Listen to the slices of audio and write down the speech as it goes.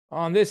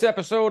On this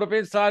episode of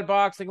Inside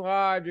Boxing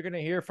Live, you're going to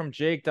hear from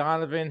Jake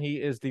Donovan.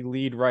 He is the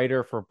lead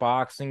writer for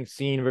Boxing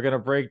Scene. We're going to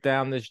break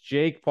down this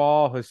Jake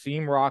Paul,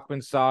 Hasim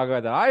Rahman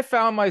saga that I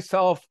found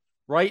myself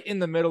right in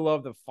the middle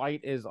of. The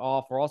fight is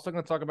off. We're also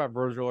going to talk about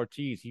Vergil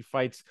Ortiz. He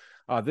fights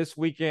this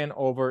weekend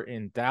over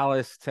in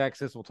Dallas,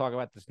 Texas. We'll talk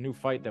about this new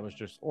fight that was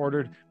just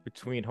ordered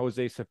between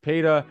Jose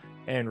Cepeda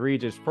and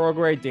Regis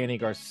Prograis. Danny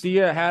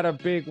Garcia had a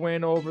big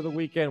win over the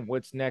weekend.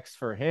 What's next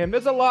for him?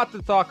 There's a lot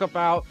to talk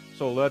about,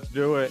 so let's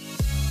do it.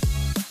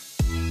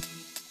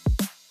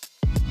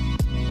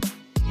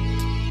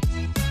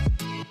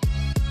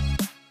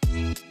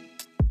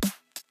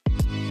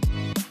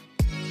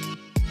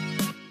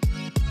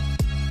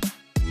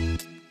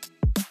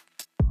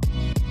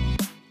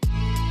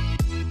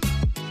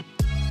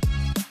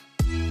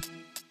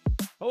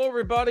 Hello,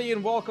 everybody,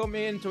 and welcome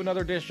into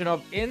another edition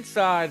of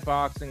Inside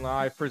Boxing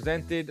Live,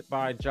 presented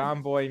by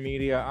John Boy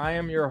Media. I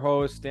am your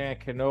host, Dan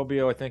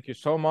Canobio. I thank you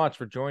so much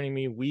for joining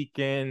me week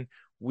in,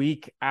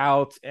 week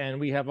out, and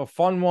we have a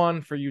fun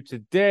one for you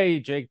today.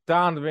 Jake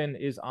Donovan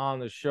is on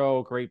the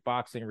show, great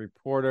boxing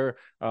reporter,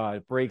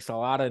 breaks a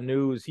lot of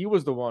news. He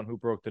was the one who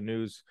broke the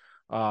news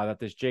that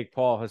this Jake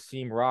Paul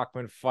Hasim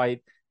Rahman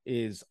fight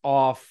is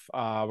off.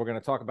 We're going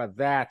to talk about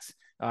that.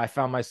 I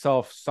found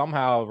myself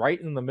somehow right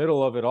in the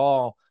middle of it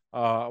all.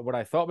 What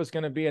I thought was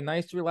going to be a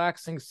nice,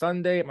 relaxing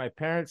Sunday at my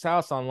parents'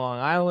 house on Long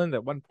Island.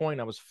 At one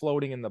point, I was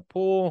floating in the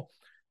pool,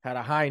 had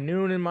a high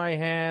noon in my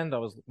hand. I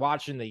was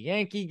watching the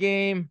Yankee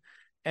game,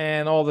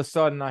 and all of a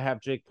sudden, I have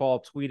Jake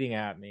Paul tweeting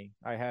at me.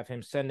 I have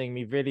him sending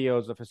me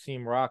videos of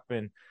Hasim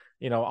Rahman,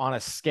 on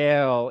a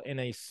scale in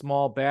a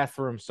small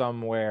bathroom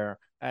somewhere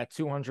at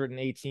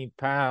 218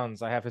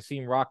 pounds. I have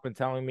Hasim Rahman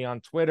telling me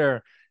on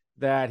Twitter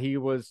that he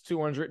was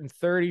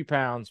 230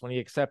 pounds when he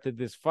accepted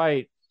this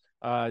fight.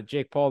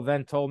 Jake Paul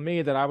then told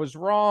me that I was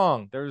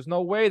wrong. There's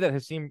no way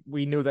that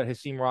we knew that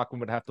Hasim Rahman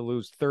would have to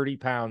lose 30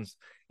 pounds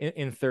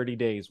in 30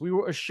 days. We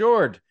were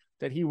assured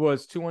that he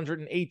was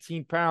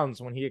 218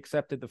 pounds when he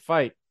accepted the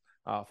fight.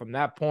 From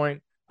that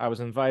point, I was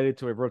invited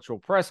to a virtual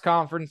press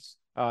conference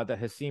that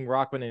Hasim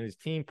Rahman and his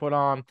team put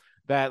on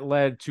that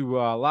led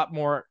to a lot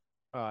more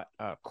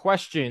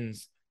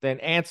questions than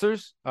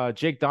answers.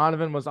 Jake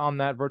Donovan was on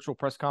that virtual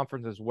press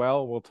conference as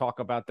well. We'll talk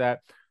about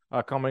that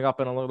coming up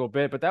in a little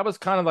bit. But that was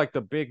kind of like the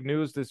big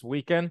news this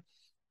weekend,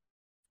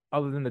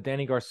 other than the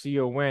Danny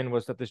Garcia win,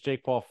 was that this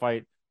Jake Paul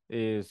fight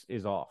is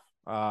off.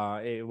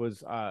 It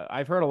was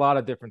I've heard a lot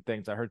of different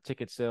things. I heard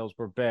ticket sales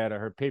were bad. I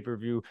heard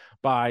pay-per-view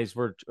buys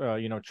were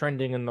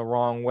trending in the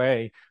wrong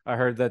way. I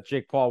heard that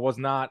Jake Paul was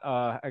not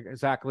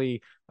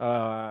exactly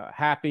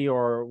happy,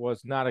 or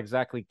was not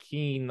exactly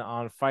keen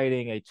on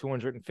fighting a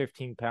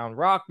 215-pound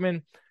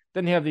Rahman.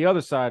 Then you have the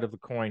other side of the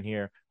coin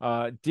here.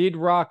 Did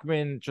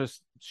Rahman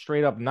just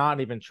straight up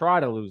not even try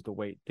to lose the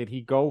weight? Did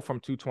he go from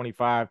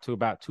 225 to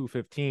about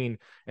 215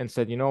 and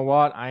said, you know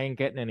what, I ain't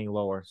getting any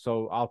lower,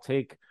 so I'll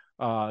take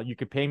you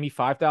could pay me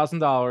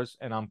 $5,000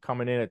 and I'm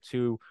coming in at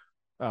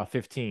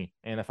 215,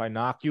 and if I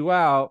knock you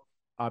out,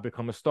 I'll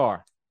become a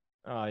star.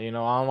 I'm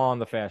on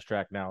the fast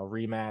track now, a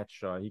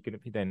rematch. He can,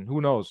 then who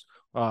knows?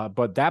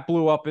 But that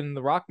blew up in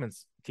the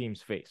Rahman's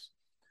team's face.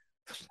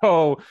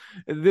 So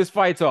this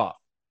fight's off.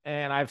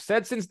 And I've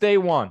said since day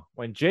one,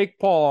 when Jake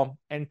Paul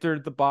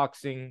entered the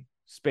boxing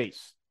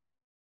space,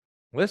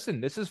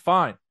 listen, this is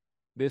fine.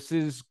 This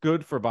is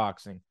good for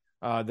boxing.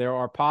 There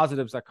are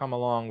positives that come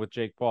along with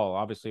Jake Paul.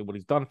 Obviously, what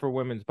he's done for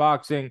women's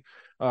boxing,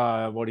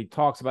 what he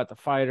talks about the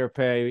fighter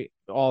pay,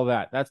 all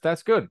that.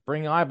 That's good.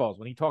 Bring eyeballs.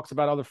 When he talks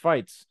about other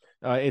fights,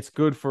 it's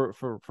good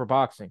for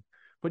boxing.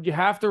 But you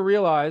have to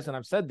realize, and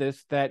I've said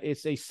this, that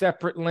it's a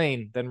separate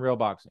lane than real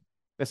boxing.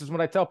 This is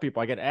what I tell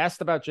people. I get asked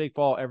about Jake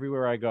Paul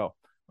everywhere I go.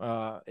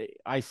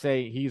 I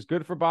say he's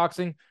good for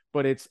boxing,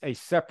 but it's a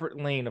separate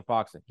lane of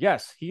boxing.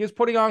 Yes, he is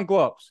putting on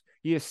gloves.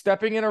 He is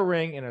stepping in a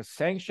ring in a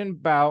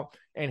sanctioned bout,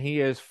 and he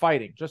is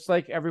fighting just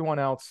like everyone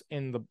else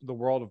in the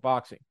world of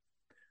boxing.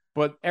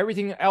 But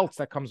everything else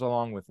that comes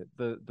along with it,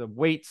 the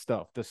weight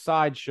stuff, the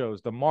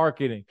sideshows, the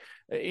marketing,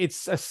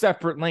 it's a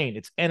separate lane.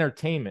 It's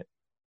entertainment.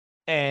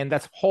 And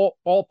that's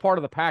all part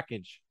of the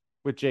package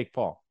with Jake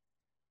Paul.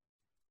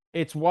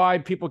 It's why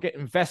people get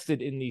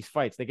invested in these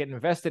fights. They get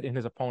invested in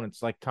his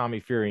opponents like Tommy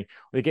Fury.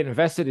 They get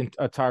invested in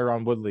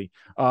Tyron Woodley.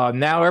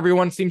 Now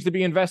everyone seems to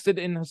be invested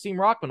in Hasim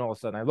Rahman all of a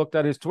sudden. I looked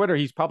at his Twitter.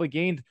 He's probably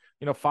gained,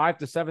 5,000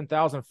 to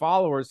 7,000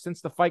 followers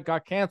since the fight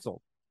got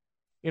canceled.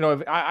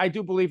 I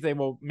do believe they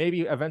will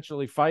maybe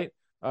eventually fight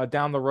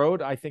down the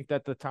road. I think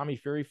that the Tommy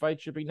Fury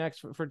fight should be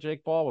next for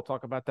Jake Paul. We'll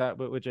talk about that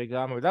with Jake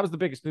Donovan. That was the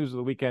biggest news of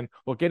the weekend.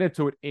 We'll get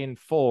into it in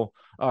full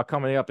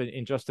coming up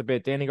in just a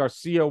bit. Danny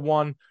Garcia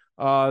won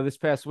this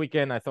past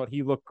weekend. I thought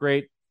he looked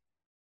great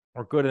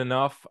or good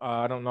enough.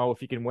 I don't know if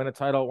he can win a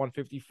title at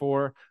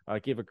 154.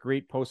 Gave a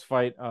great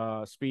post-fight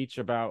speech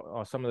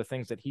about some of the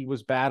things that he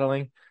was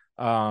battling.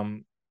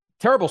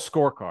 Terrible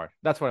scorecard.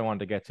 That's what I wanted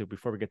to get to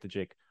before we get to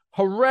Jake.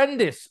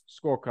 Horrendous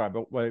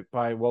scorecard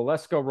by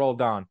Waleska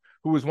Roldan,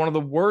 who was one of the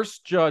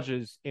worst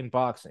judges in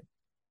boxing.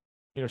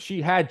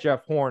 She had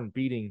Jeff Horn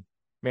beating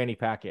Manny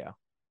Pacquiao.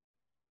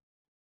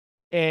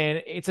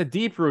 And it's a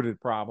deep-rooted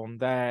problem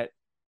that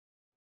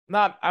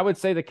not, I would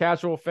say, the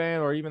casual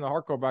fan or even the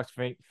hardcore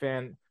boxing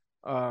fan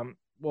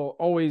will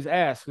always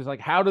ask is like,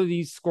 how do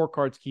these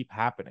scorecards keep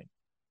happening?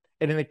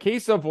 And in the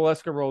case of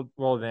Valeska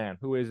Roldan,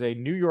 who is a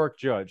New York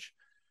judge,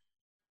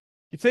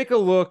 you take a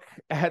look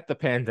at the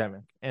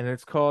pandemic, and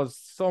it's caused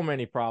so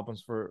many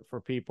problems for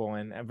people,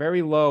 and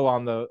very low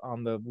on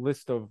the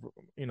list of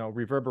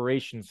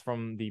reverberations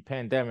from the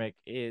pandemic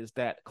is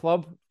that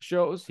club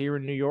shows here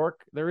in New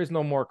York. There is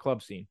no more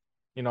club scene.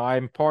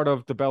 I'm part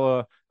of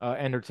DiBella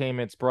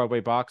Entertainment's Broadway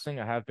Boxing.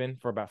 I have been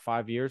for about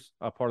 5 years,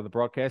 part of the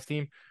broadcast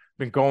team.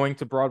 Been going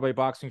to Broadway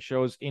boxing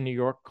shows in New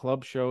York,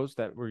 club shows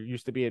that were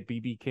used to be at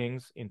BB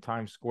King's in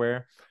Times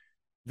Square.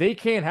 They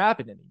can't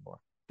happen anymore.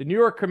 The New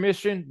York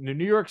Commission, the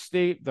New York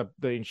State,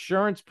 the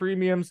insurance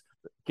premiums,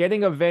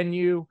 getting a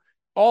venue,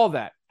 all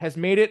that has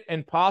made it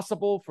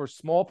impossible for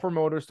small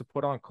promoters to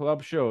put on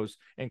club shows.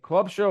 And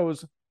club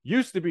shows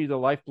used to be the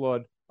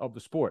lifeblood of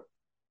the sport.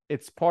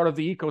 It's part of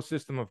the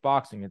ecosystem of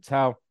boxing. It's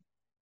how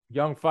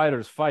young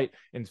fighters fight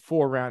in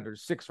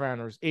 4-rounders,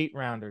 6-rounders,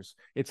 8-rounders.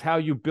 It's how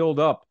you build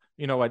up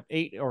at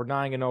 8 or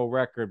 9-0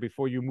 record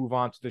before you move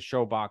on to the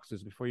show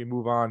boxes, before you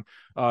move on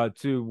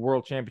to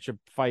world championship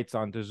fights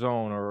on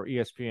DAZN or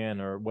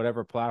ESPN or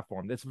whatever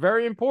platform. It's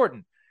very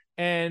important.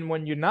 And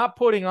when you're not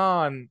putting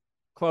on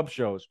club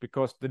shows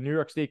because the New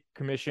York State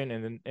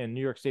Commission and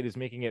New York State is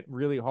making it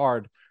really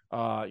hard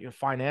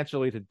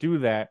financially to do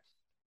that,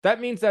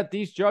 that means that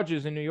these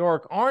judges in New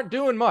York aren't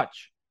doing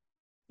much.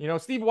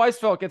 Steve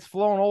Weisfeld gets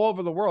flown all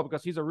over the world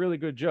because he's a really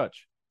good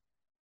judge.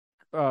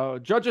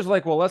 Judges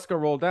like Valeska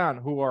Roldan,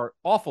 who are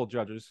awful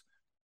judges,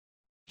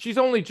 she's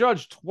only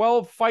judged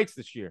 12 fights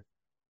this year.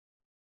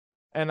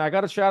 And I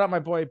got to shout out my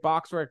boy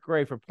Boxrec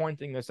Gray for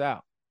pointing this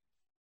out.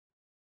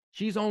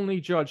 She's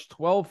only judged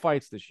 12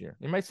 fights this year.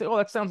 You might say, oh,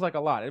 that sounds like a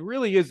lot. It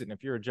really isn't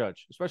if you're a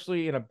judge,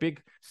 especially in a big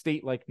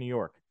state like New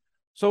York.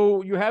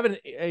 So you have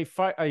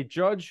a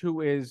judge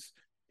who is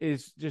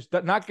just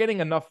not getting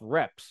enough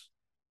reps.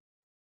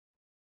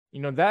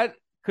 That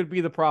could be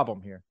the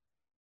problem here.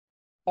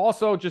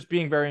 Also, just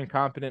being very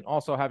incompetent,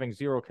 also having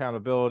zero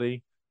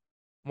accountability.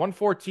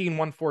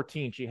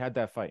 114, she had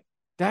that fight.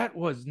 That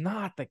was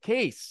not the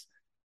case.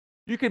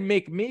 You could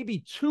make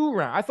maybe 2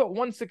 rounds. I thought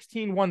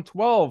 116,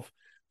 112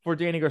 for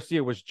Danny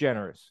Garcia was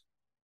generous.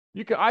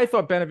 I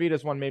thought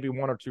Benavidez won maybe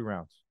 1 or 2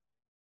 rounds.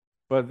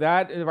 But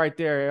that right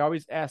there, I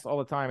always ask all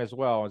the time as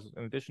well.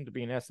 In addition to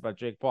being asked about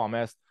Jake Paul, I'm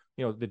asked,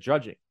 the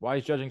judging. Why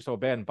is judging so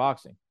bad in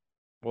boxing?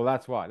 Well,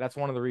 that's why. That's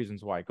one of the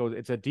reasons why.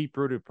 It's a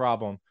deep-rooted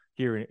problem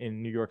here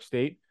in New York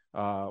State,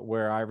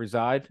 where I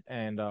reside,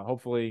 and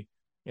hopefully,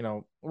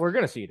 we're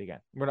going to see it again.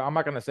 I'm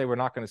not going to say we're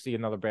not going to see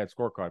another bad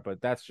scorecard,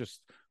 but that's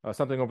just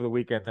something over the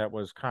weekend that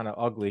was kind of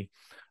ugly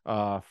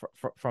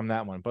from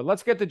that one. But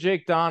let's get to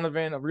Jake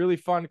Donovan. A really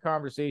fun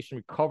conversation.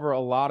 We cover a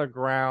lot of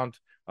ground.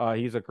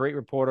 He's a great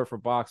reporter for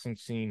Boxing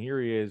Scene.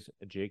 Here he is,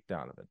 Jake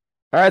Donovan.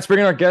 All right, let's bring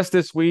in our guest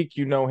this week.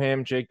 You know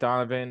him, Jake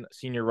Donovan,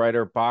 senior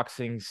writer,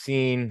 Boxing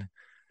Scene.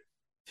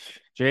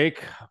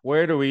 Jake,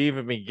 where do we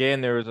even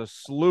begin? There is a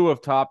slew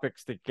of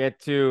topics to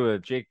get to. The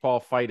Jake Paul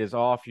fight is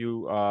off.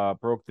 You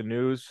broke the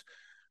news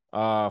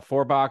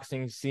for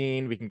Boxing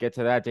Scene. We can get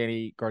to that.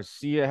 Danny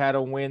Garcia had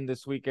a win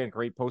this weekend.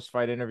 Great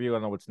post-fight interview. I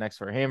don't know what's next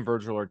for him.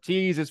 Virgil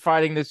Ortiz is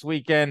fighting this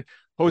weekend.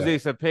 Jose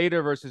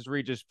Cepeda versus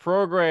Regis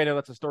Prograis. I know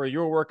that's a story you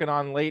were working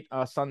on late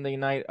Sunday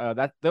night.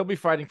 That they'll be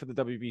fighting for the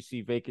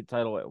WBC vacant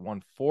title at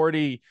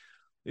 140.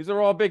 These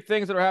are all big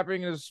things that are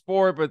happening in the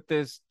sport, but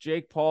this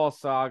Jake Paul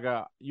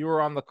saga, you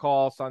were on the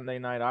call Sunday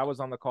night. I was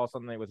on the call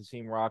Sunday night with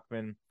Hakeem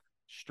Rockman.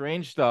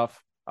 Strange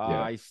stuff.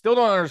 I still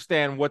don't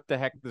understand what the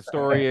heck the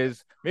story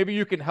is. Maybe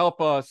you can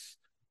help us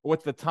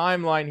with the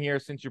timeline here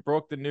since you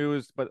broke the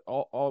news, but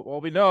all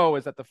we know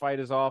is that the fight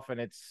is off, and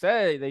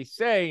they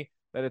say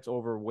that it's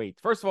overweight.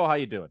 First of all, how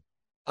you doing?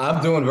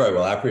 I'm doing very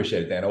well. I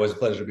appreciate it, Dan. Always a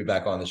pleasure to be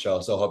back on the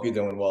show. So hope you're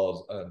doing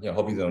well.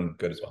 Hope you're doing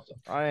good as well. So.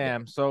 I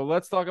am. So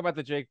let's talk about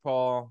the Jake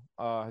Paul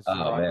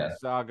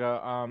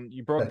saga.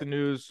 You broke the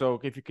news. So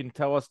if you can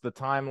tell us the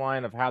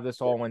timeline of how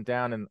this all went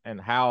down and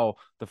how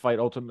the fight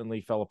ultimately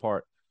fell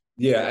apart.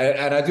 Yeah,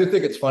 and I do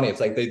think it's funny. It's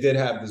like they did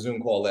have the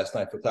Zoom call last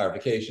night for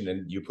clarification,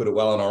 and you put it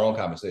well in our own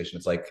conversation.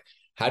 It's like,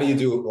 how do you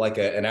do like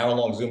an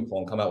hour-long Zoom call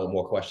and come out with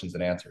more questions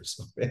than answers?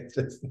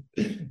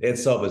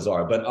 It's so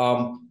bizarre. But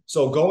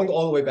so going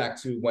all the way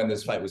back to when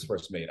this fight was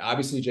first made,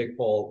 obviously Jake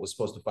Paul was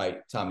supposed to fight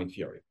Tommy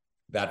Fury.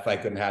 That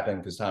fight couldn't happen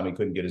because Tommy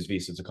couldn't get his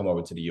visa to come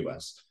over to the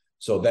U.S.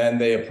 So then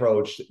they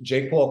approached,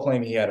 Jake Paul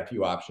claimed he had a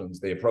few options.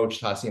 They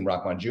approached Hakeem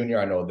Rahman Jr.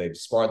 I know they've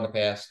sparred in the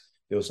past.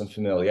 There was some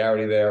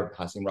familiarity there.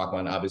 Hakeem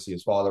Rahman, obviously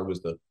his father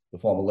was the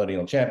former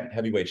lineal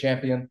heavyweight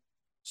champion.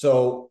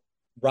 So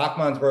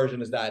Rahman's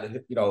version is that,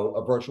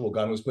 a virtual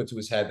gun was put to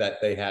his head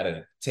that they had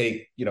to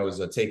take, as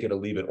a take it or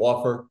leave it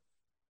offer.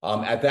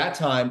 At that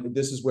time,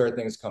 this is where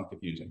things come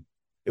confusing.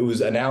 It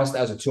was announced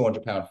as a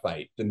 200-pound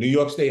fight. The New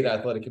York State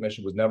Athletic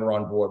Commission was never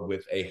on board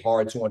with a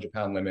hard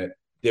 200-pound limit.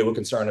 They were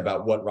concerned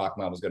about what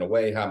Rahman was going to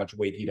weigh, how much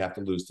weight he'd have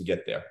to lose to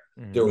get there.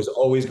 Mm-hmm. There was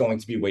always going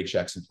to be weight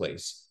checks in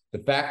place. The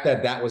fact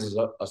that was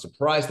a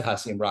surprise to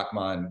Hakeem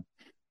Rahman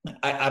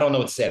I don't know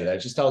what to say to that.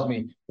 It just tells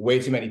me way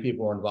too many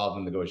people were involved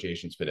in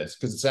negotiations for this,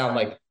 because it sounded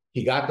like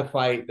he got the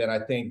fight. Then I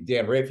think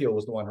Dan Rafael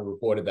was the one who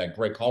reported that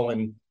Greg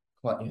Cohen,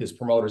 his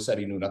promoter, said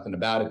he knew nothing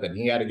about it. Then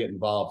he had to get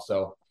involved.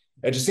 So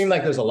it just seemed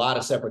like there's a lot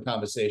of separate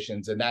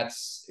conversations, and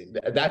that's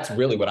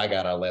really what I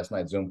got out of last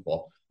night's Zoom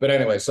call. But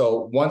anyway,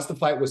 so once the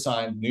fight was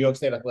signed, New York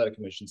State Athletic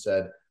Commission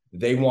said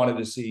they wanted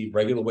to see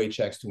regular weight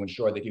checks to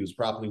ensure that he was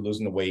properly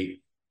losing the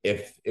weight.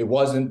 If it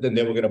wasn't, then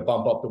they were going to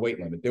bump up the weight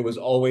limit. There was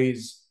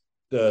always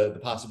the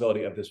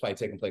possibility of this fight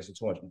taking place at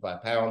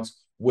 205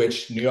 pounds,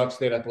 which New York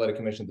State Athletic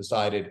Commission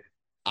decided.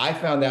 I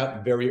found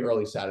out very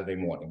early Saturday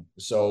morning.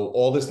 So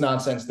all this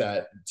nonsense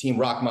that Team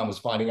Rockman was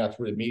finding out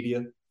through the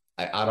media,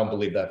 I don't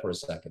believe that for a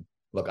second.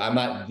 Look, I'm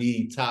not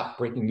the top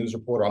breaking news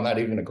reporter. I'm not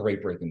even a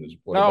great breaking news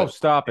reporter. No,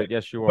 stop it.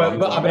 Yes, you are.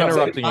 I'm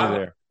interrupting you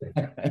there.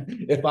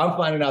 If I'm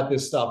finding out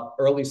this stuff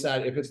early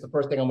Saturday, if it's the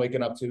first thing I'm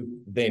waking up to,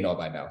 they know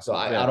by now. So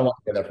I don't want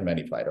to get that from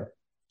any fighter.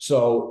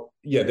 So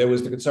yeah, there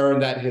was the concern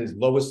that his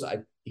lowest,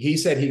 he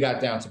said he got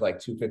down to like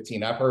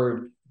 215. I've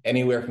heard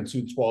anywhere from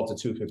 212 to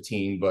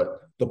 215, but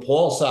the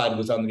Paul side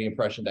was under the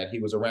impression that he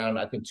was around,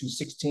 I think,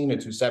 216 or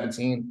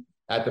 217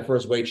 at the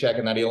first weight check,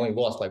 and that he only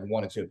lost like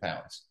 1 or 2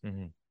 pounds.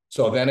 Mm-hmm.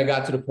 So then it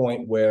got to the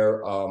point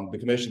where the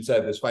commission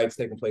said this fight's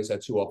taking place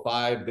at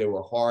 205. There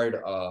were hard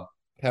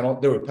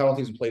there were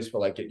penalties in place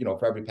for, like,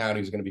 for every pound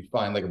he was going to be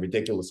fined like a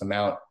ridiculous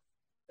amount.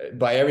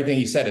 By everything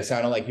he said, it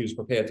sounded like he was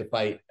prepared to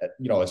fight,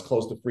 as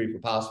close to free for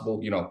possible.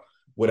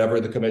 Whatever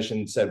the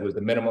commission said was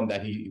the minimum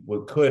that he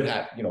could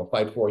have,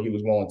 fight for, he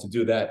was willing to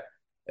do that.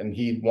 And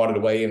he wanted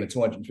to weigh in at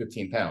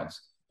 215 pounds.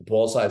 The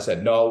Paul side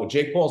said, no,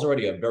 Jake Paul's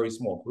already a very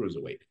small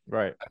cruiserweight.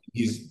 Right.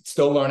 He's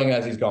still learning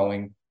as he's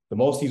going. The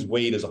most he's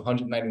weighed is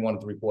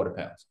 191.75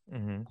 pounds.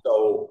 Mm-hmm.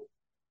 So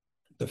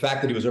the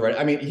fact that he was already,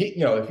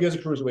 if he was a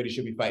cruiserweight, he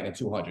should be fighting at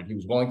 200. He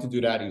was willing to do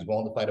that. He was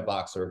willing to fight a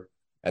boxer.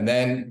 And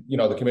then,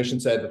 the commission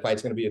said the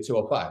fight's going to be at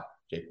 205.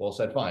 Jake Paul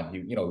said, fine.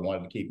 He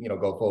wanted to keep,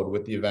 go forward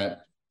with the event.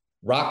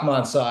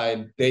 Rockman's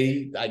side,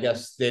 I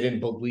guess they didn't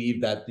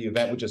believe that the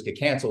event would just get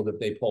canceled if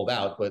they pulled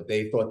out, but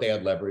they thought they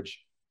had leverage,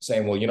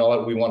 saying, well, you know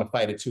what, we want to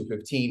fight at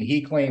 215.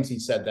 He claims he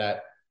said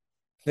that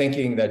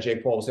thinking that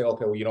Jake Paul will say,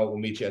 okay, well, we'll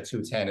meet you at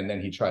 210, and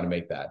then he tried to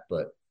make that.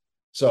 But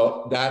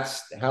so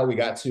that's how we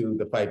got to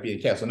the fight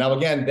being canceled. Now,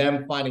 again,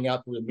 them finding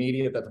out through the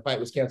media that the fight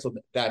was canceled,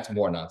 that's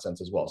more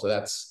nonsense as well. So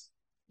that's,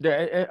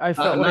 yeah, I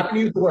felt I'm not going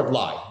to use the word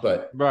lie,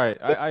 but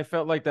right. I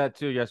felt like that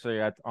too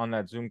yesterday on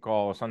that Zoom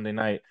call Sunday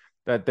night,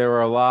 that there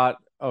were a lot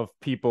of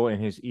people in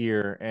his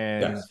ear.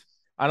 And yes.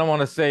 I don't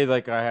want to say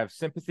like I have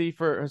sympathy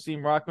for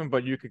Hasim Rahman,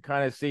 but you could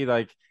kind of see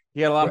like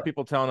he had a lot of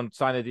people telling him,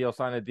 sign a deal,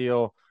 sign a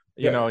deal.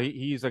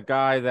 He's a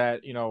guy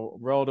that,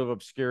 relative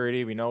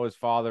obscurity. We know his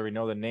father, we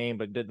know the name,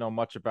 but didn't know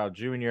much about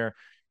Junior.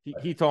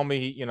 He told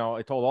me,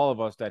 I told all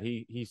of us that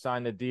he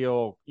signed the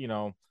deal,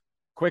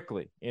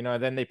 quickly, and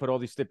then they put all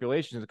these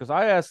stipulations, because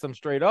I asked them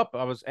straight up,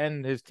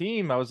 and his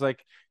team, I was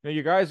like,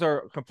 you guys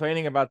are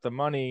complaining about the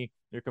money,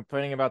 you're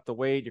complaining about the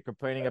weight, you're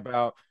complaining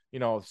about,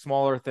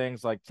 smaller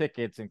things like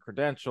tickets and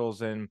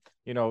credentials and,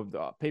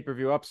 the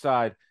pay-per-view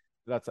upside.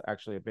 That's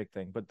actually a big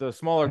thing, but the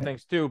smaller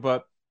things too.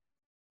 But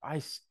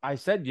I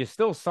said, you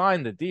still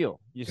signed the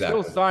deal. You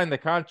still signed the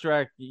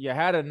contract. You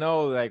had to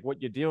know like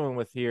what you're dealing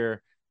with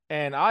here.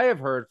 And I have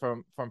heard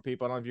from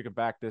people, I don't know if you can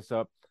back this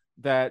up,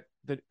 that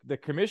the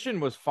commission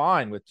was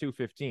fine with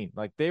 215.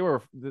 Like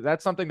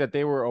that's something that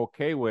they were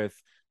okay with.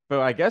 But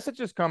I guess it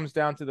just comes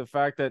down to the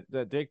fact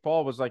that Jake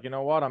Paul was like, you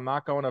know what, I'm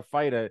not going to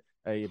fight a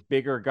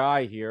bigger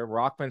guy here.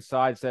 Rockman's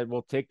side said,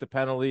 we'll take the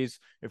penalties.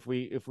 If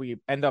we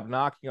end up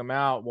knocking him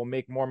out, we'll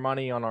make more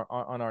money on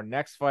our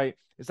next fight.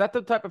 Is that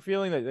the type of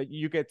feeling that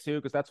you get too?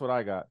 Because that's what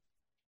I got.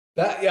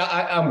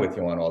 I'm with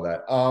you on all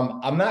that.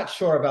 I'm not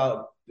sure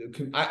about.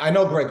 I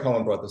know Greg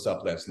Cohen brought this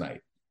up last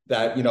night,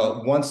 that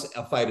once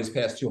a fight is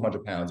past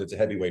 200 pounds, it's a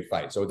heavyweight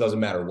fight, so it doesn't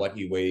matter what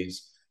he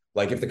weighs.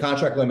 Like if the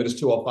contract limit is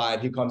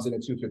 205, he comes in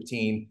at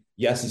 215.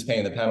 Yes, he's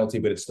paying the penalty,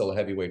 but it's still a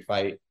heavyweight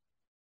fight.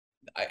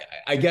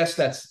 I guess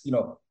that's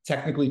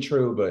technically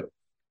true, but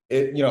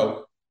it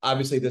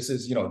obviously this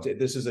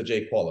is a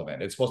Jake Paul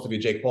event. It's supposed to be a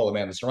Jake Paul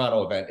Amanda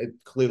Serrano event. It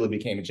clearly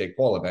became a Jake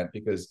Paul event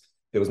because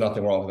there was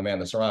nothing wrong with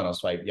Amanda Serrano's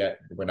fight, yet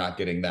we're not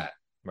getting that.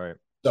 Right.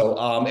 So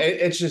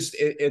it's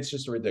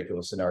just a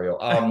ridiculous scenario.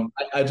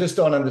 I just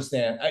don't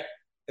understand.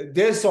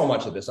 There's so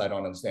much of this I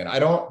don't understand. I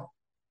don't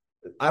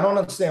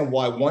understand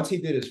why once he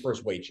did his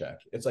first weight check,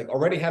 it's like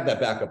already have that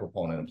backup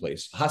opponent in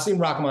place. Hasim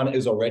Rahman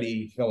is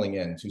already filling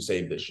in to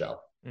save this show.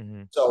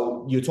 Mm-hmm.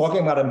 So you're talking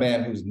about a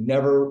man who's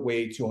never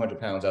weighed 200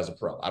 pounds as a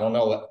pro. I don't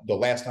know the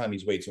last time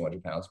he's weighed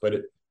 200 pounds, but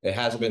it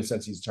hasn't been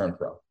since he's turned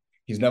pro.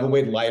 He's never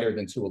weighed lighter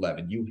than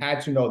 211. You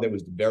had to know there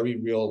was the very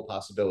real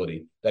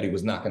possibility that he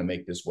was not going to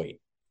make this weight.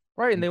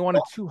 Right, and they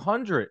wanted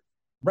 200.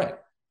 Right.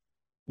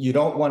 You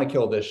don't want to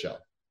kill this show.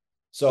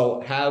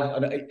 So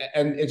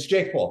and it's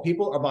Jake Paul.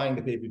 People are buying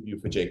the pay-per-view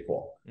for Jake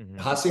Paul. Mm-hmm.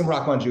 Hasim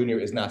Rahman Jr.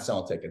 is not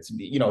selling tickets.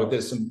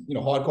 There's some,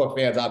 hardcore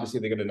fans, obviously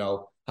they're going to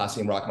know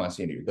Hasim Rahman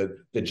Sr.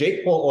 The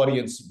Jake Paul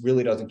audience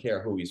really doesn't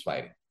care who he's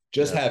fighting.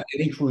 Just have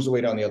any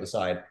cruiserweight on the other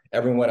side.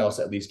 Everyone else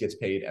at least gets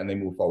paid, and they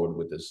move forward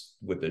with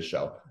this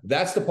show.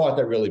 That's the part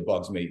that really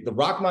bugs me. The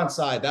Rahman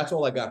side, that's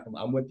all I got from.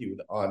 I'm with you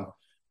on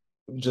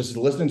just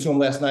listening to him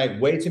last night.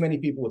 Way too many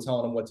people were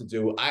telling him what to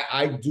do.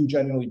 I do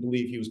genuinely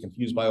believe he was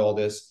confused by all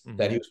this,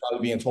 that he was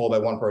probably being told by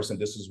one person,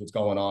 this is what's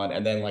going on.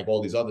 And then like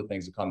all these other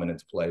things are coming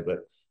into play. But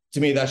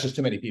to me, that's just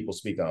too many people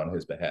speaking on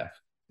his behalf.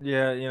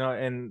 Yeah,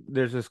 and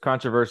there's this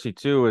controversy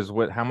too, is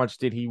how much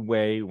did he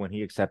weigh when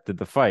he accepted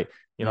the fight?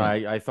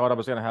 I thought I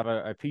was going to have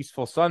a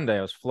peaceful Sunday.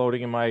 I was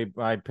floating in my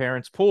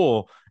parents'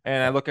 pool,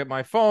 and I look at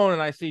my phone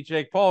and I see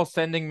Jake Paul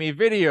sending me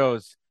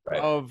videos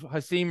of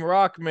Hasim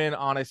Rahman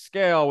on a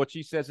scale, which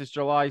he says is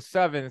July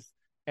 7th.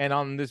 And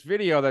on this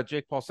video that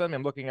Jake Paul sent me,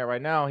 I'm looking at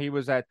right now, he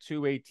was at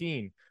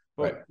 218.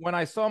 But when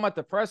I saw him at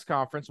the press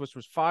conference, which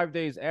was 5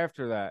 days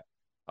after that,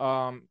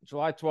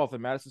 July 12th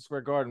in Madison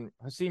Square Garden,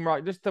 Hasim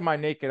Rahman, just to my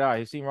naked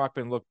eye, Hasim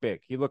Rahman looked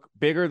big. He looked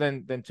bigger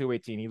than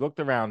 218. He looked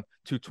around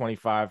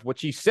 225,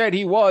 which he said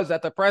he was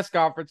at the press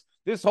conference.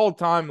 This whole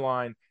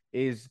timeline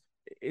is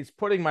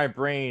putting my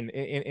brain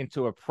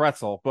into a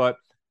pretzel. But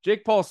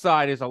Jake Paul's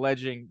side is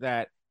alleging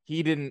that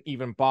he didn't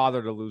even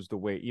bother to lose the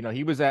weight.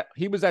 He was at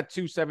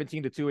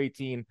 217 to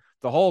 218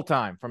 the whole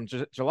time from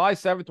July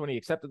 7th when he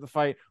accepted the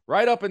fight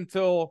right up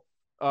until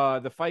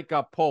the fight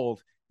got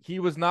pulled. He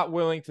was not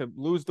willing to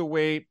lose the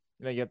weight.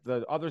 Yet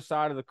the other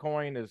side of the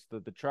coin is the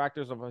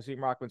detractors of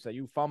Hasim Rahman say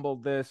you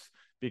fumbled this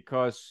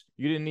because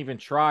you didn't even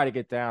try to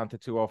get down to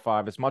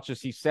 205. As much as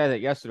he said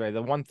it yesterday,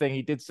 the one thing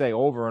he did say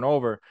over and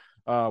over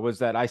was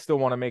that I still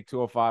want to make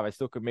 205. I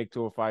still could make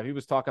 205. He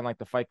was talking like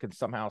the fight could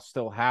somehow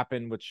still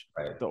happen, which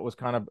I thought was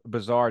kind of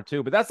bizarre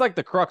too. But that's like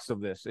the crux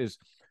of this is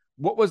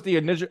what was the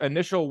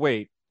initial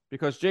weight?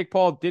 Because Jake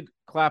Paul did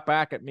clap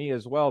back at me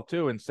as well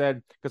too and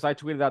said, because I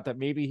tweeted out that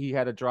maybe he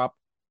had to drop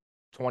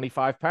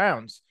 25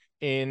 pounds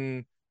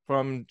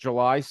from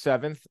July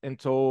 7th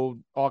until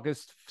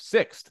August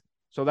 6th.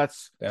 So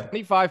that's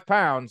 25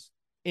 pounds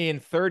in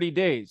 30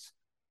 days.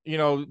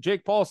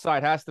 Jake Paul's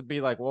side has to be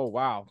like, whoa,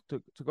 wow.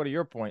 To go to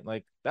your point,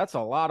 like that's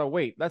a lot of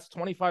weight. That's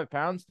 25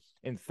 pounds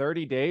in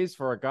 30 days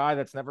for a guy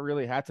that's never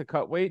really had to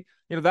cut weight.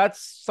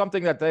 That's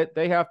something that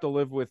they have to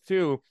live with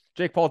too.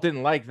 Jake Paul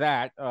didn't like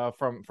that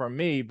from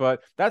me,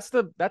 but that's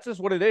just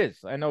what it is.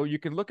 I know you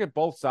can look at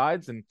both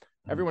sides and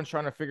everyone's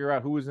trying to figure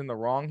out who is in the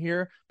wrong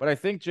here, but I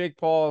think Jake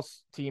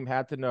Paul's team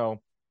had to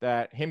know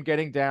that him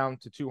getting down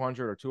to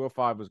 200 or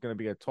 205 was going to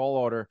be a tall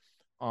order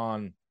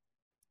on,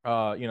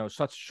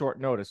 such short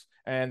notice.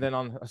 And then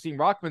on Hasim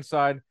Rahman's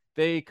side,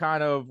 they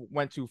kind of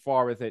went too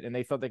far with it, and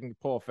they thought they can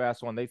pull a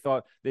fast one. They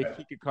thought he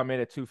could come in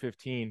at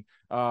 215.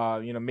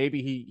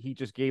 Maybe he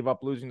just gave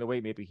up losing the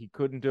weight. Maybe he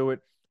couldn't do it.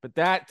 But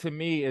that to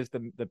me is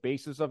the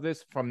basis of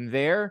this. From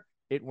there,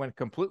 it went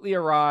completely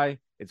awry.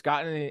 It's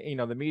gotten,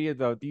 the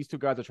media, these two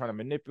guys are trying to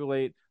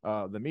manipulate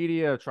the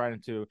media,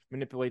 trying to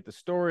manipulate the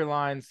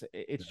storylines.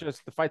 It's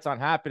just the fight's not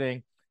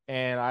happening.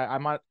 And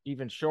I'm not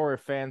even sure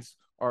if fans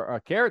are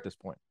care at this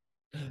point.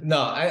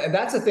 No,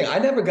 that's the thing. I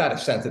never got a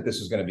sense that this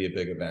was going to be a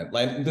big event.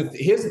 Like,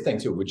 here's the thing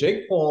too, with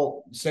Jake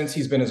Paul, since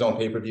he's been his own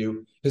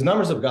pay-per-view, his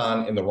numbers have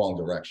gone in the wrong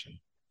direction.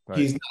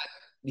 Right.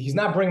 He's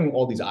not bringing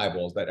all these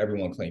eyeballs that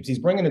everyone claims. He's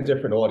bringing a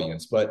different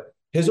audience, but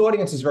his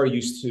audience is very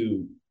used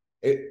to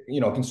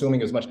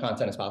consuming as much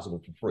content as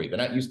possible for free. They're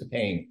not used to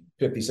paying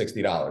 $50,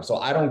 $60. So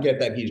I don't get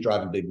that he's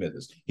driving big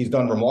business. He's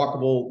done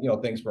remarkable,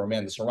 things for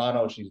Amanda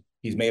Serrano.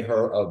 He's made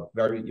her a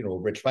very,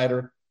 rich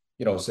fighter,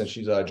 since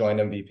she's joined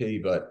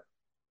MVP. But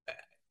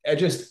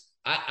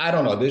I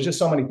don't know. There's just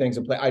so many things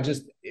in play.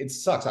 It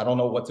sucks. I don't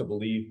know what to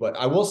believe. But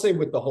I will say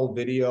with the whole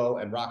video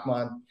and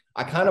Rahman,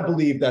 I kind of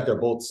believe that they're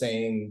both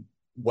saying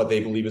what they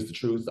believe is the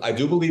truth. I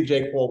do believe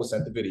Jake Paul was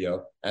sent the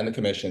video and the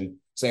commission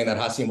saying that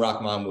Hasim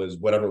Rahman was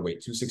whatever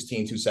weight,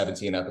 216,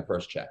 217 at the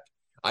first check.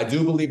 I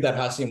do believe that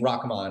Hasim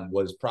Rahman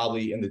was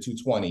probably in the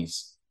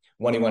 220s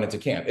when he went into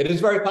camp. It is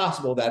very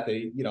possible that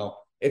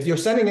if you're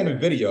sending in a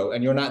video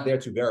and you're not there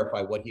to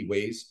verify what he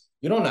weighs,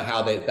 you don't know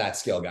how that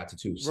scale got to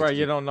 216. Right,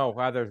 you don't know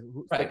how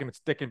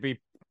they can be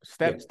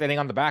standing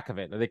on the back of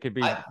it, or they could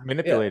be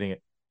manipulating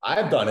it.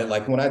 I've done it.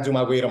 Like when I do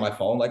my weight on my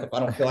phone, like if I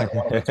don't feel like I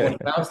want to weigh 20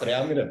 pounds today,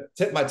 I'm going to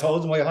tip my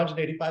toes and weigh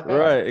 185 pounds.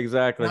 Right,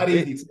 exactly. It's not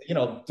easy.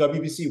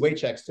 WBC weight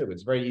checks too.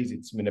 It's very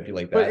easy to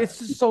manipulate that. But it's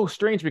just so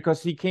strange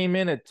because he came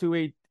in at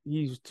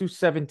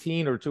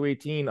 217 or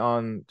 218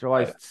 on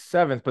July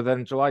 7th, but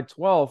then July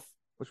 12th,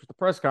 which was the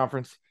press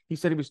conference, he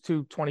said he was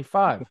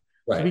 225.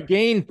 Right. So he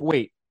gained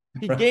weight.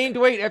 He gained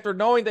weight after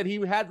knowing that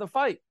he had the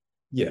fight.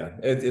 Yeah,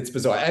 it's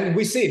bizarre. And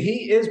we see it.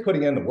 He is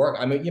putting in the work.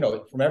 I mean,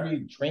 from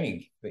every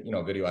training,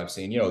 video I've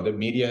seen, the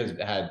media has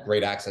had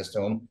great access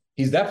to him.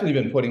 He's definitely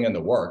been putting in the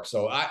work.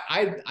 So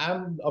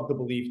I'm of the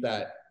belief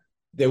that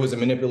there was a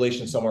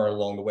manipulation somewhere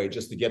along the way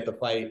just to get the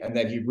fight. And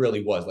then he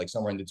really was like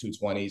somewhere in the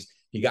 220s.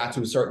 He got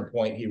to a certain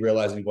point. He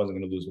realized he wasn't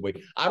going to lose the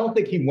weight. I don't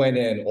think he went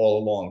in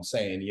all along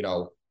saying,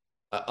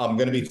 I'm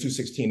going to be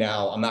 216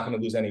 now. I'm not going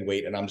to lose any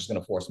weight, and I'm just going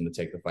to force him to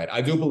take the fight.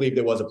 I do believe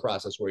there was a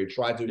process where he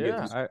tried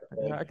to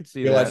I could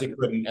see realized that. he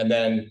couldn't, and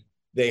then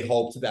they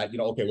hoped that,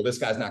 okay, well, this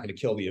guy's not going to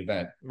kill the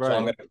event. So I'm Right.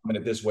 going to come in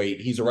at this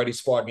weight. He's already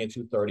sparred me at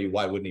 230.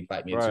 Why wouldn't he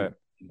fight me at Right.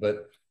 230?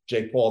 But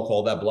Jake Paul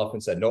called that bluff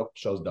and said, nope,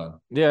 show's done.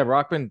 Yeah,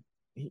 Rockman,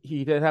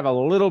 he did have a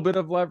little bit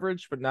of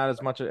leverage, but not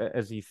as much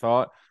as he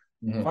thought.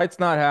 Fight's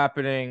not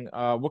happening.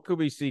 What could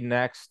we see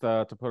next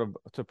to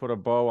put a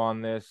bow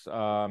on this?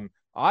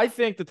 I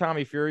think the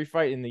Tommy Fury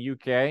fight in the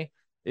UK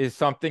is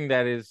something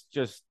that is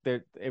just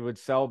that it would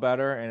sell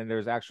better, and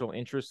there's actual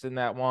interest in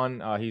that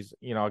one. He's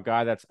a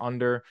guy that's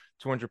under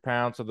 200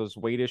 pounds, so this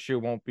weight issue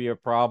won't be a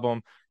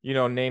problem.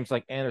 Names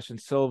like Anderson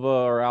Silva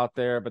are out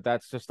there, but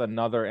that's just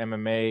another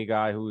MMA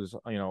guy who's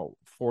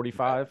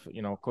 45,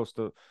 close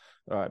to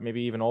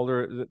maybe even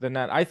older than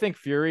that. I think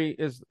Fury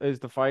is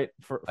the fight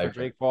for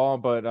Jake Paul,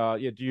 but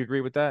yeah, do you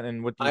agree with that?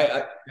 And what do you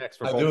I next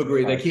for I both do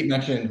agree. They guys? keep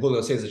mentioning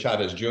Julio Cesar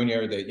Chavez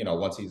Jr. That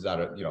once he's out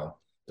of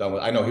done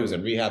with. I know he was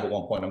in rehab at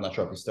one point. I'm not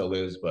sure if he still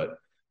is, but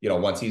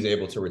once he's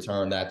able to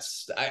return,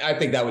 I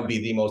think that would be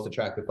the most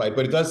attractive fight.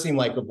 But it does seem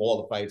like of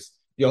all the fights,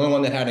 the only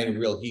one that had any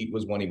real heat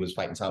was when he was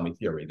fighting Tommy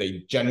Fury.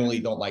 They generally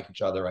don't like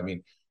each other. I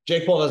mean,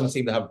 Jake Paul doesn't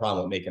seem to have a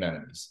problem with making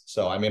enemies.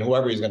 So I mean,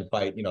 whoever he's going to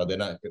fight,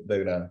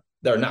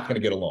 they're not going to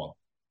get along.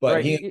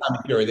 But he and Right. Tommy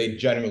Fury, they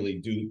generally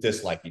do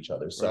dislike each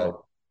other.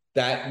 So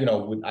Right.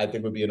 that I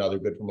think would be another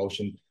good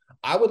promotion.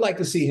 I would like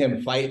to see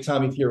him fight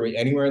Tommy Fury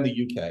anywhere in the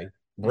UK.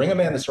 Bring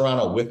Amanda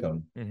Serrano with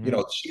him.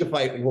 She could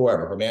fight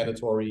whoever, Amanda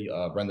Tori,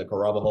 Brenda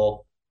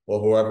Carabajal, or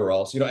whoever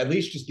else. At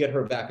least just get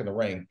her back in the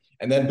ring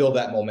and then build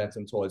that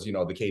momentum towards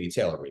the Katie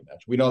Taylor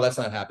rematch. We know that's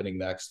not happening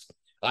next.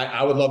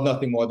 I would love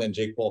nothing more than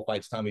Jake Paul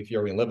fights Tommy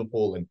Fury in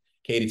Liverpool and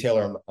Katie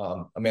Taylor,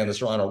 Amanda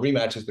Serrano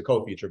rematch is the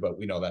co-feature, but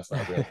we know that's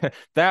not real.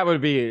 That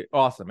would be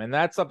awesome, and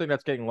that's something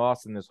that's getting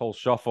lost in this whole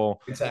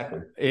shuffle. Exactly.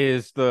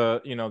 Is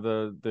the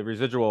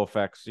residual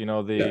effects,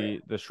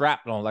 the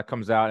shrapnel that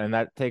comes out, and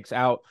that takes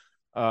out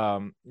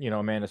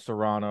Amanda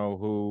Serrano,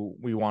 who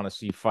we want to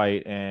see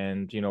fight,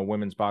 and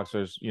women's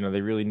boxers,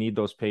 they really need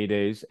those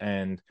paydays,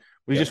 and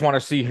we just want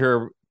to see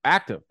her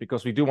active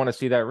because we do want to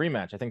see that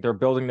rematch. I think they're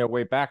building their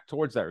way back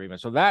towards that rematch.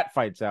 So that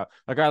fights out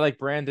a guy like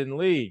Brandon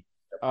Lee,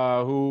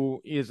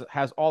 who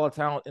has all the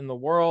talent in the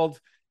world,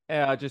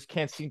 just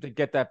can't seem to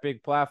get that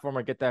big platform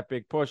or get that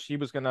big push. He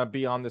was going to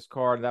be on this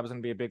card. That was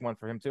going to be a big one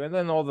for him too. And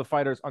then all the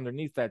fighters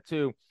underneath that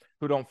too,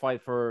 who don't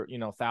fight for,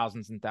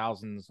 thousands and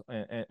thousands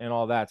and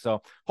all that.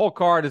 So whole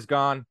card is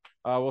gone.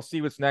 We'll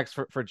see what's next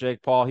for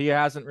Jake Paul. He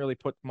hasn't really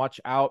put much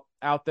out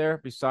there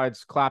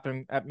besides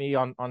clapping at me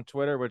on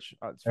Twitter, which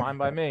it's fine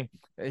by me.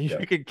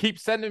 You can keep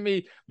sending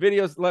me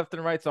videos left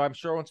and right. So I'm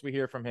sure once we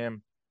hear from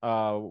him,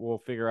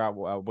 we'll figure out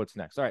what's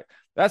next. All right.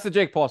 That's the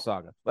Jake Paul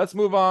saga. Let's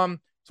move on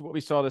to what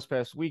we saw this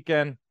past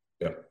weekend.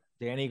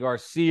 Danny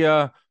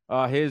Garcia,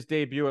 his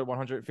debut at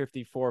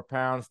 154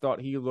 pounds,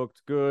 thought he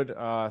looked good,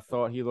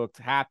 thought he looked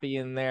happy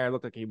in there,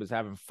 looked like he was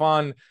having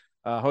fun.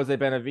 Jose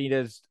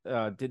Benavidez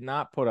did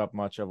not put up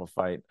much of a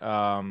fight.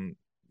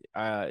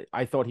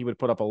 I thought he would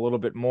put up a little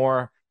bit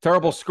more.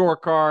 Terrible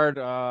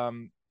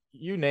scorecard.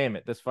 You name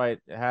it. This fight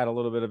had a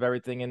little bit of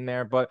everything in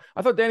there, but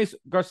I thought Danny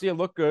Garcia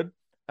looked good.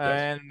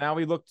 And now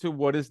we look to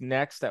what is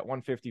next at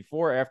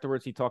 154.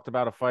 Afterwards, he talked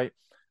about a fight,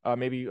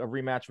 maybe a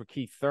rematch with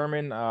Keith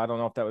Thurman. I don't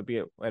know if that would be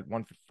at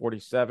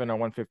 147 or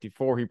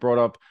 154. He brought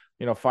up,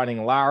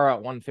 fighting Lara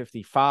at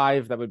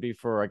 155. That would be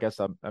for, I guess,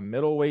 a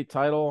middleweight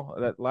title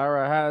that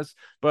Lara has.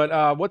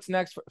 But what's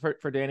next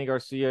for Danny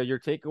Garcia? Your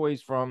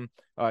takeaways from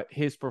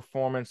his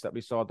performance that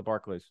we saw at the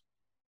Barclays?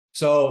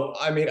 So,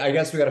 I mean, I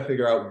guess we got to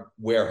figure out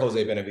where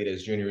Jose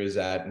Benavidez Jr. is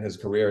at in his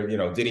career.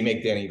 Did he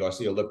make Danny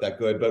Garcia look that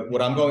good? But what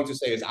I'm going to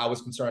say is I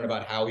was concerned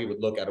about how he would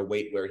look at a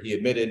weight where he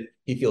admitted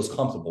he feels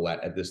comfortable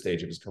at this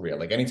stage of his career.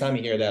 Like anytime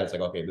you hear that, it's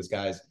like, okay, this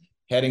guy's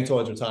heading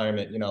towards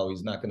retirement.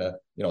 He's not going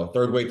to,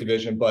 third weight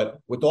division. But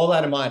with all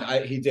that in mind,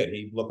 he did.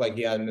 He looked like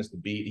he hadn't missed a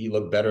beat. He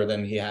looked better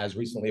than he has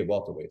recently at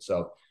welterweight.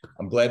 So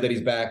I'm glad that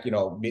he's back.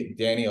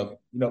 Danny,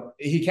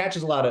 he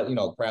catches a lot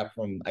of, crap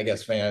from, I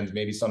guess, fans,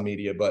 maybe some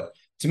media, but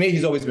to me,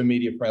 he's always been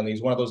media friendly.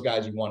 He's one of those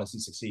guys you want to see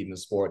succeed in the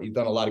sport. He's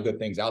done a lot of good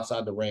things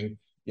outside the ring,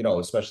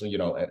 especially,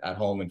 at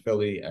home in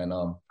Philly. And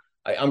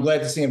I'm glad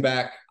to see him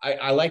back.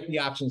 I like the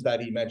options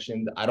that he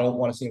mentioned. I don't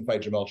want to see him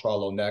fight Jermell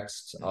Charlo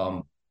next.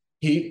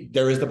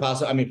 There is the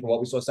possibility, I mean, from what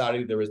we saw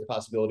Saturday, there is the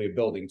possibility of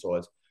building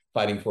towards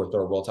fighting for a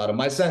third world title.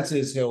 My sense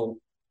is he'll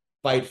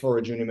fight for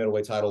a junior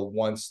middleweight title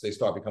once they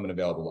start becoming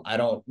available.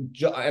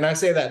 And I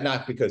say that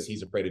not because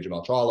he's afraid of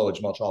Jermell Charlo or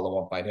Jermell Charlo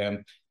won't fight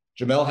him.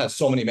 Jermell has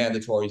so many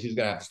mandatories, he's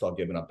going to have to start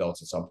giving up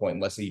belts at some point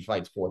unless he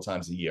fights 4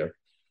 times a year.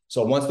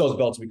 So once those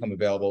belts become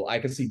available, I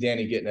can see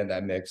Danny getting in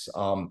that mix.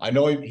 I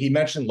know he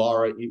mentioned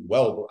Lara.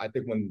 I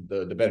think when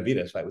the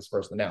Benavidez fight was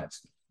first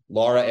announced,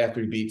 Lara,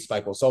 after he beat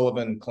Spike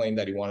O'Sullivan, claimed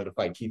that he wanted to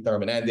fight Keith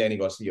Thurman and Danny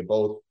Garcia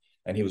both,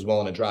 and he was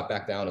willing to drop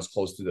back down as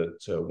close to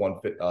one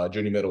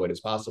junior middleweight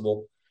as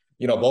possible.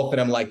 Both of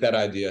them like that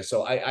idea.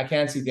 So I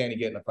can see Danny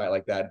getting a fight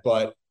like that,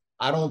 but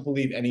I don't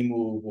believe any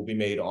move will be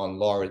made on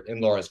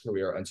Lara's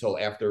career until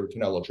after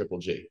Canelo Triple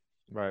G.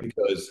 Right.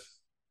 Because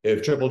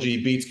If Triple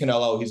G beats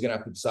Canelo, he's going to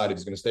have to decide if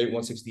he's going to stay at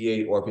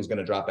 168 or if he's going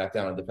to drop back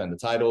down and defend the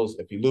titles.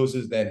 If he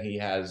loses, then he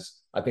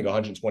has, I think,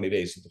 120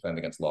 days to defend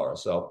against Lara.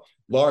 So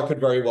Lara could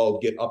very well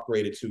get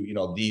upgraded to,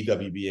 the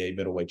WBA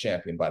middleweight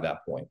champion by that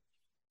point.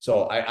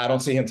 So I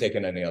don't see him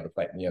taking any other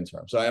fight in the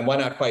interim. So, and why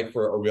not fight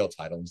for a real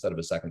title instead of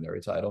a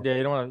secondary title? Yeah,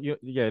 you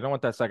don't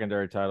want that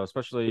secondary title,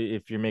 especially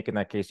if you're making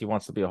that case. He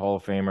wants to be a Hall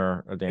of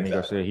Famer, Danny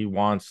Garcia. He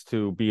wants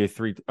to be a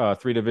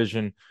three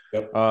division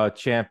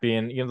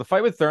champion. The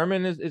fight with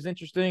Thurman is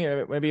interesting.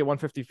 Maybe at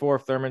 154,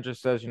 if Thurman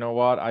just says, you know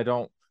what, I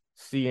don't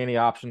see any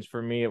options for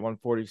me at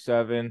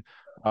 147.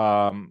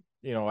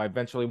 I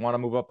eventually want to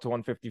move up to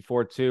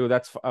 154 too.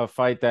 That's a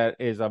fight that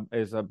is a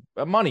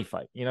money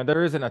fight.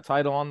 There isn't a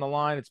title on the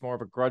line. It's more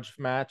of a grudge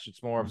match.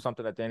 It's more of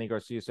something that Danny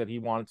Garcia said he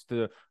wants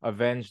to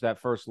avenge that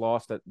first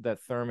loss that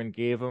Thurman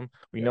gave him.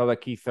 We know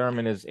that Keith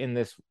Thurman is in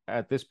this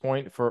at this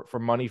point for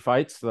money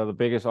fights, the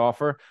biggest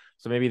offer.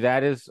 So maybe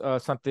that is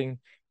something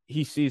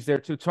he sees there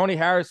too. Tony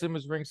Harrison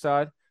was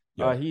ringside.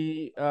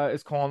 He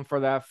is calling for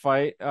that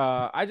fight.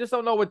 I just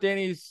don't know what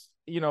Danny's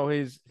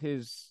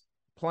his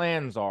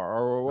plans are,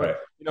 or what,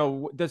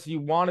 does he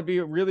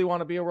really want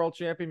to be a world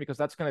champion? Because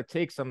that's going to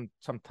take some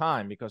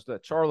time, because the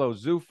Charlo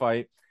Tszyu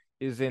fight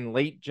is in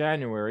late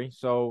January.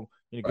 So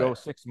you go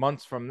 6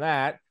 months from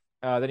that.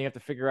 Then you have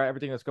to figure out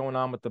everything that's going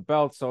on with the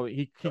belt. So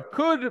he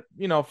could,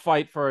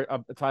 fight for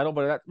a title,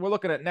 but we're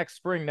looking at next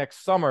spring,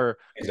 next summer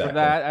for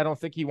that. I don't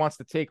think he wants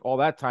to take all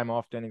that time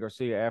off, Danny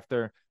Garcia,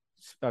 after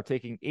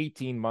taking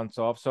 18 months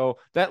off. So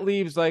that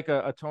leaves like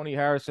a Tony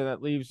Harrison,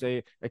 that leaves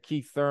a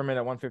Keith Thurman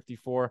at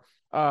 154.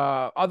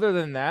 Other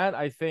than that,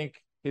 I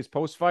think his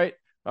post-fight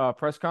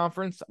press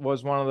conference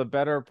was one of the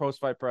better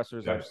post-fight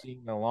pressers I've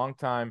seen in a long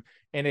time.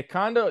 And it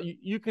kind of,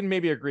 you can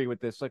maybe agree with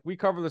this. Like, we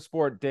cover the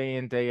sport day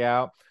in, day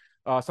out.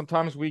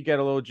 Sometimes we get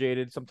a little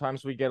jaded.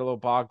 Sometimes we get a little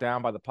bogged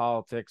down by the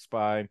politics,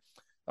 by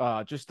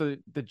just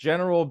the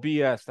general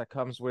BS that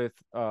comes with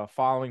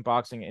following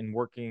boxing and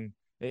working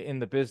in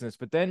the business.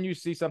 But then you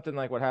see something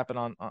like what happened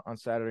on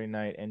Saturday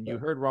night, and you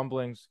heard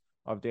rumblings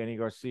of Danny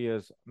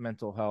Garcia's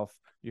mental health.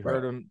 You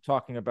heard him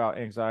talking about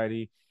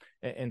anxiety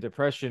and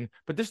depression,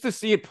 but just to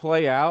see it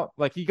play out,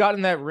 like, he got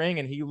in that ring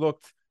and he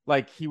looked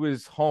like he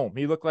was home.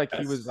 He looked like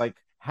he was like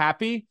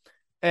happy.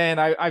 And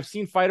I've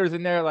seen fighters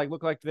in there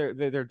look like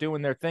they're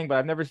doing their thing,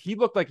 but he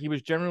looked like he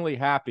was generally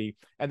happy.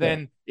 And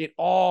then it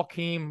all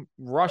came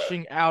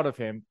rushing out of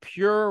him,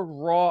 pure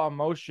raw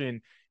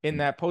emotion in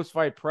that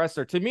post-fight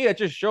presser. To me, that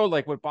just showed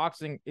like what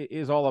boxing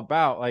is all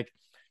about. Like,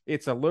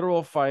 it's a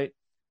literal fight.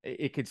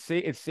 It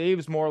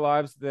saves more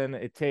lives than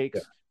it takes.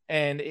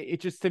 And it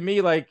just, to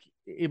me, like,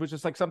 it was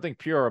just like something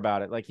pure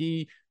about it. Like,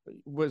 he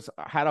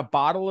had to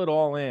bottle it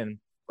all in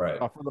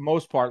for the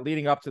most part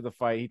leading up to the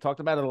fight. He talked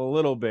about it a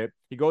little bit.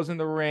 He goes in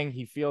the ring,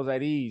 he feels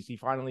at ease. He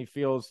finally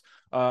feels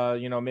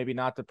maybe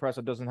not depressed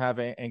or doesn't have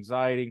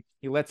anxiety.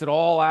 He lets it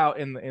all out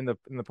in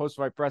the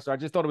post-fight presser. I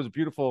just thought it was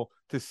beautiful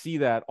to see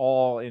that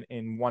all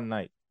in one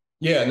night.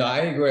 Yeah, no, I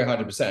agree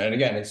 100%. And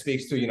again, it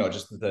speaks to,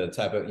 just the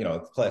type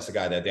of, classic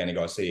guy that Danny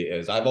Garcia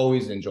is. I've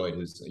always enjoyed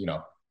his,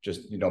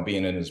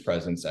 being in his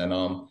presence. And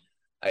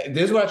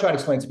this is what I try to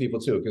explain to people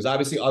too, because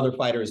obviously other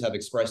fighters have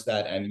expressed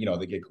that, and,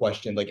 they get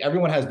questioned. Like,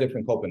 everyone has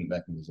different coping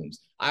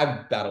mechanisms.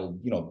 I've battled,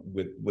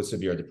 with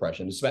severe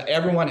depression.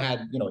 Everyone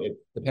had,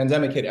 the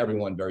pandemic hit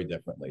everyone very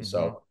differently. Mm-hmm.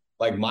 So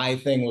like, my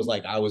thing was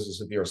like, I was a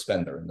severe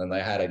spender, and then I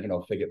had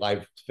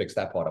to, fix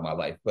that part of my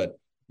life. But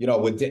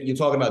you're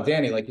talking about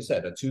Danny, like you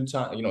said, a two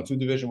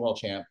division world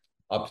champ,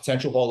 a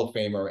potential Hall of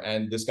Famer,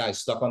 and this guy's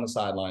stuck on the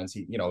sidelines.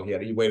 He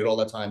waited all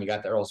that time. He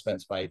got the Errol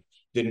Spence fight,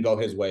 didn't go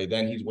his way.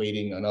 Then he's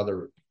waiting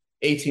another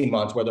 18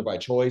 months, whether by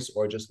choice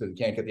or just because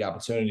he can't get the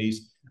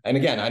opportunities. And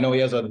again, I know he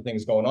has other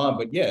things going on,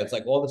 but yeah, it's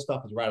like all this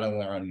stuff is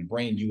rattling around in your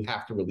brain. You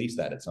have to release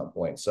that at some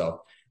point.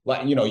 So,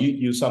 like,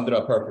 you summed it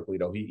up perfectly,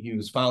 though. He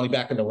was finally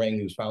back in the ring.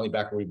 He was finally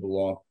back where he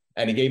belonged,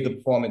 and he gave the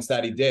performance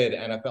that he did.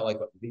 And I felt like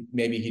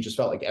maybe he just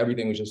felt like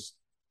everything was just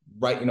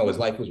right. His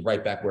life was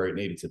right back where it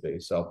needed to be.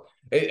 So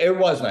it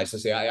was nice to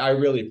see. I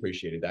really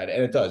appreciated that.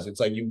 And it does. It's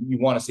like you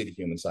want to see the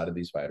human side of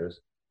these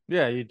fighters.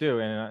 Yeah, you do.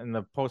 And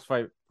the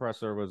post-fight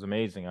presser was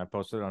amazing. I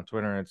posted it on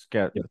Twitter, and it's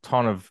got a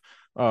ton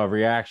of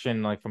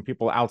reaction, like, from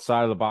people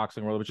outside of the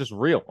boxing world. It was just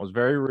real. It was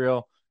very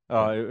real.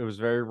 It was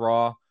very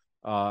raw.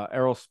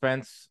 Errol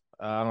Spence,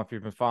 I don't know if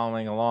you've been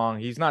following along.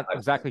 He's not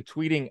exactly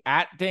tweeting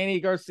at Danny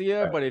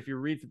Garcia, but if you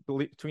read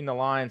between the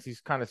lines,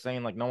 he's kind of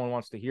saying, like, no one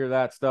wants to hear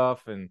that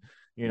stuff. And,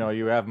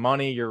 you have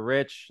money, you're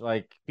rich.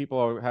 Like, people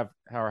are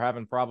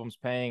having problems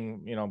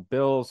paying,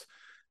 bills.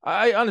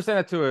 I understand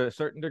that to a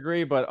certain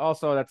degree, but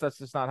also that's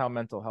just not how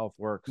mental health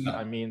works. No,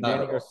 I mean,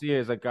 Danny Garcia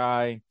is a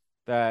guy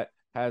that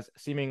has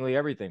seemingly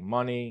everything: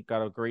 money,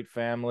 got a great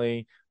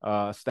family,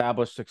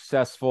 established,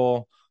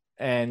 successful,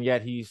 and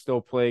yet he's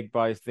still plagued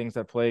by things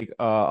that plague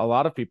a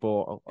lot of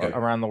people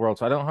around the world.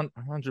 So I don't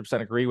 100%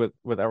 agree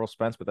with Errol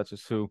Spence, but that's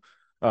just who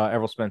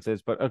Errol Spence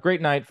is. But a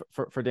great night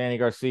for Danny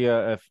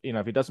Garcia. If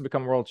he doesn't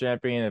become a world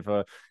champion,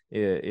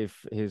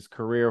 if his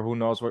career, who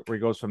knows where he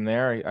goes from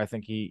there. I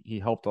think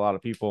he helped a lot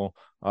of people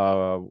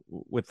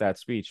with that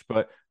speech.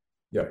 But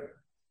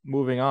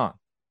moving on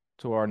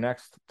to our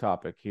next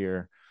topic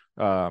here.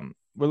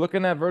 We're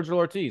looking at Vergil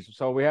Ortiz.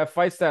 So we have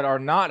fights that are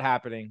not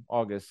happening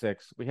August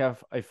 6th. We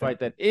have a fight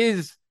that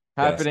is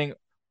happening, yes,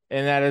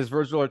 and that is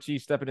Vergil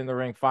Ortiz stepping in the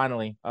ring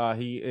finally.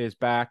 He is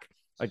back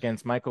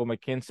against Michael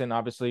McKinson.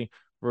 Obviously,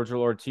 Vergil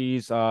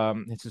Ortiz,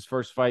 it's his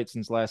first fight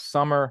since last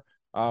summer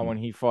when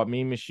he fought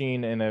Mean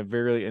Machine in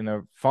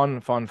a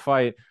fun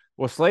fight.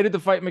 Was slated to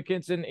fight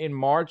McKinson in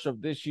March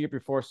of this year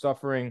before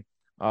suffering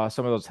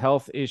some of those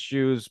health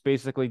issues,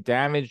 basically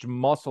damaged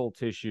muscle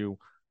tissue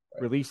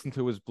released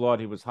into his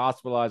blood. He was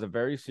hospitalized, a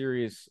very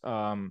serious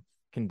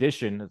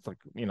condition. It's like,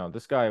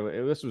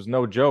 this was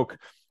no joke.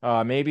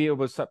 Maybe it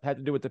had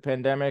to do with the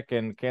pandemic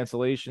and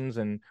cancellations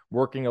and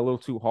working a little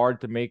too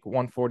hard to make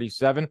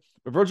 147.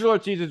 But Vergil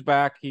Ortiz is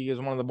back. He is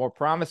one of the more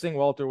promising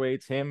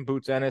welterweights. Him,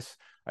 Boots Ennis,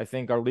 I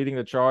think, are leading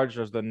the charge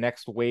as the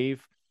next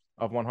wave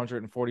of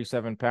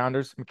 147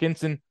 pounders.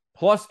 McKinson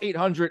plus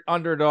 800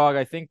 underdog.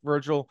 I think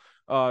Vergil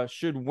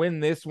should win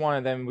this one,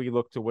 and then we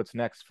look to what's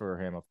next for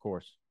him, of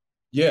course.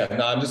 Yeah,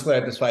 no, I'm just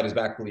glad this fight is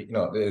back,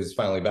 is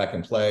finally back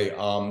in play.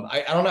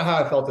 I don't know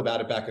how I felt about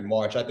it back in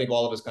March. I think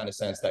all of us kind of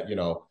sense that,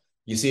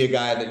 you see a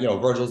guy that,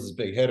 Vergil's this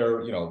big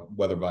hitter,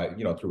 whether by,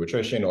 through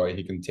attrition or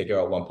he can take you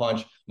out one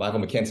punch. Michael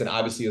McKinson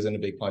obviously isn't a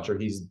big puncher.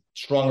 He's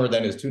stronger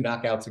than his 2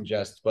 knockouts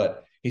suggest,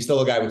 but he's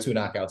still a guy with 2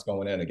 knockouts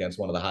going in against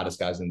one of the hottest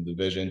guys in the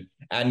division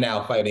and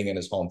now fighting in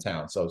his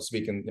hometown. So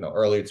speaking,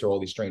 earlier to all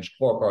these strange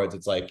scorecards,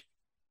 it's like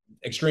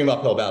extreme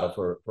uphill battle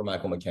for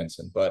Michael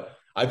McKinson. But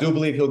I do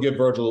believe he'll give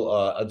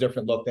Vergil a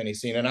different look than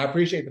he's seen. And I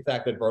appreciate the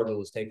fact that Vergil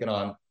has taken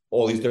on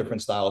all these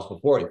different styles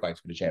before he fights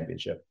for the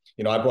championship.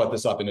 I brought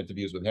this up in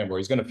interviews with him where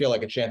he's going to feel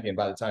like a champion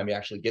by the time he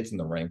actually gets in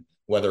the ring,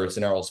 whether it's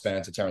an Errol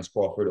Spence, a Terence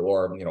Crawford,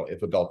 or,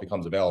 if a belt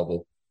becomes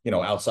available,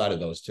 outside of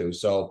those two.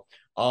 So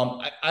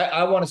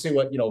I want to see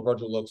what,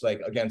 Vergil looks like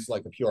against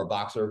like a pure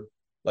boxer.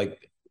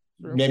 Like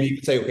maybe you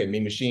could say, okay,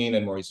 Mean Machine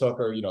and Maurice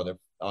Hooker, they're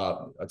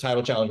a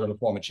title challenger and a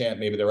former champ.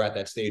 Maybe they're at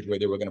that stage where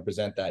they were going to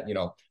present that,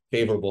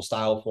 favorable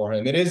style for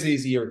him. It is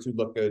easier to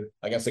look good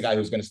against a guy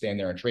who's going to stand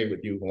there and trade with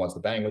you, who wants to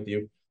bang with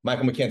you.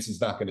 Michael McKinson's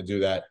not going to do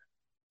that.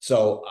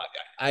 So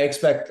I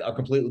expect a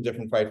completely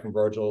different fight from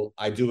Vergil.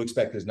 I do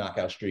expect his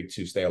knockout streak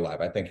to stay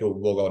alive. I think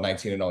we'll go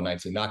 19-0,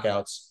 19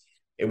 knockouts.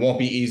 It won't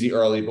be easy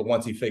early, but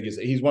once he figures,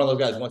 he's one of those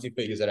guys, once he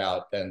figures it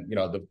out, then,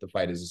 the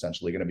fight is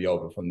essentially going to be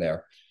over from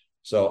there.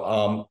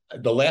 So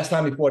the last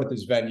time he fought at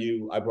this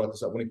venue, I brought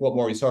this up, when he fought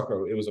Maurice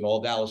Hooker, it was an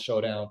all-Dallas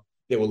showdown.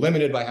 They were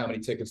limited by how many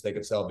tickets they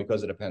could sell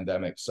because of the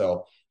pandemic.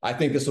 So I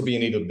think this will be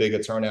an even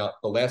bigger turnout.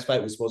 The last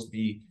fight was supposed to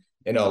be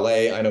in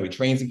LA. I know he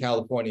trains in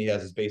California. He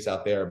has his base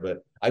out there,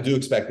 but I do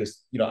expect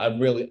this.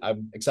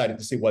 I'm excited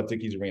to see what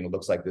Dickies Arena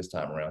looks like this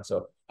time around.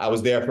 So I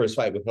was there for his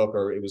fight with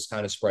Hooker. It was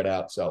kind of spread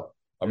out. So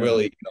I'm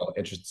really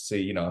interested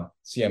to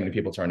see how many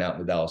people turn out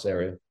in the Dallas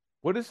area.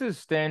 What is his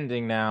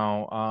standing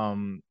now?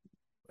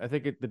 I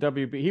think the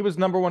WB, he was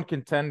 #1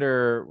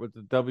 contender with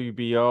the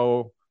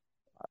WBO,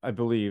 I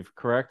believe,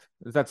 correct?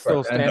 Is that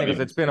still standing?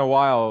 Because it's been a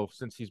while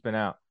since he's been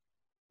out.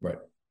 Right.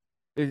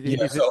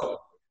 He's still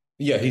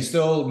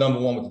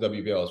 #1 with the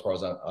WBO as far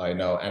as I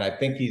know. And I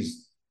think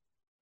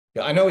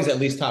I know he's at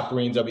least top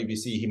 3 in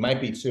WBC. He might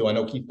be 2. I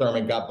know Keith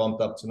Thurman got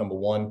bumped up to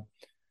 #1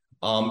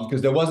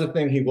 because there was a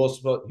thing he was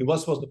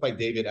supposed to fight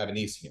David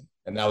Avanesian,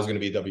 and that was going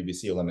to be a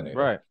WBC eliminator.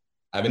 Right.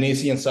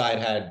 Avanesian's side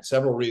had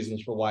several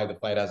reasons for why the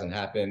fight hasn't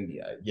happened.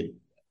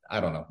 I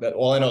don't know.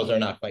 All I know is they're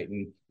not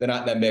fighting. They're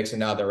not in that mix, and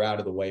now they're out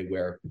of the way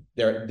where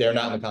they're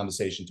not in the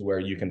conversation to where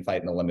you can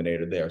fight an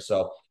eliminator there.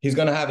 So he's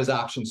going to have his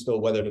options still,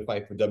 whether to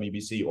fight for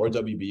WBC or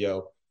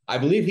WBO. I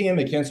believe he and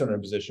McKinson are in a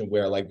position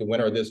where like the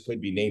winner of this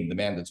could be named the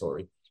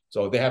mandatory.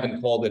 So they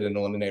haven't called it an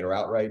eliminator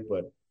outright,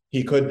 but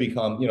he could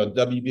become,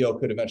 WBO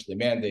could eventually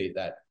mandate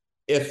that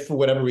if for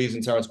whatever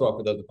reason Terence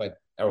Crawford doesn't fight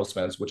Errol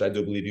Spence, which I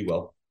do believe he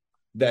will,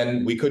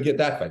 then we could get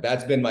that fight.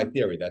 That's been my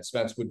theory, that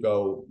Spence would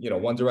go,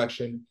 one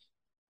direction,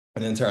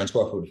 and then Terence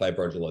Crawford would fight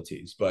Vergil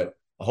Ortiz. But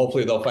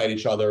hopefully they'll fight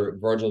each other.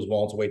 Vergil's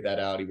willing to wait that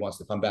out. He wants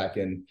to come back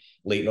in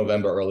late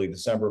November, early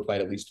December,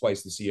 fight at least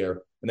twice this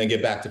year, and then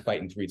get back to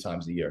fighting 3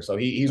 times a year. So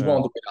he's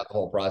willing to wait out the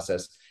whole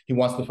process. He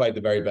wants to fight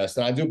the very best.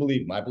 And I do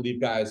believe him. I believe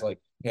guys like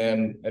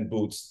him and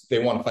Boots, they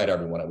want to fight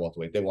everyone at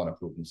welterweight. They want to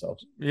prove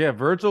themselves. Yeah,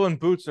 Vergil and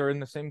Boots are in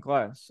the same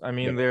class. I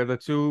mean, they're the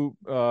 2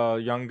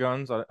 young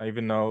guns. I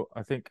even know,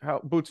 I think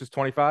Boots is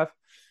 25.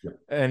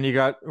 And you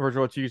got Vergil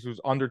Ortiz,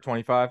 who's under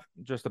 25,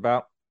 just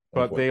about.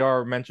 But they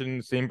are mentioned in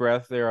the same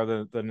breath. They are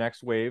the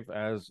next wave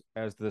as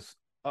this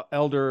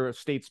elder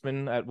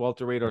statesmen at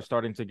welterweight are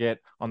starting to get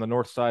on the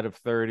north side of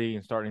 30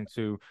 and starting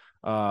to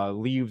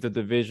leave the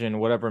division,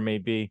 whatever it may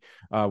be,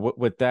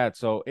 with that.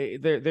 So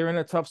they're in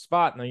a tough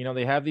spot. Now,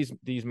 they have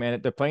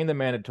they're playing the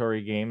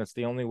mandatory game. It's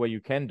the only way you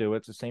can do it.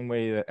 It's the same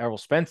way that Errol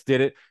Spence did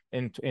it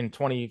in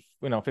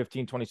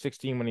 2015,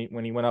 2016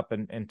 when he went up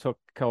and took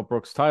Kell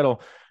Brook's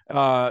title.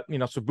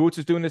 So Boots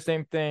is doing the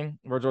same thing.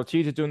 Virgil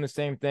Ortiz is doing the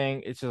same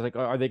thing. It's just like,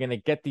 are they going to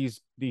get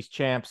these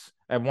champs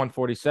at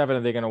 147?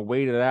 Are they going to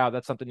wait it out?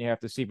 That's something you have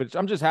to see. But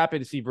I'm just happy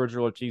to see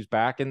Virgil Ortiz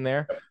back in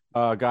there.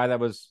 A guy that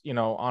was,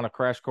 on a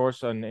crash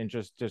course and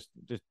just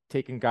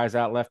taking guys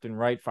out left and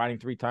right, fighting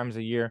 3 times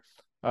a year.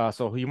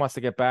 So he wants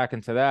to get back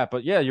into that.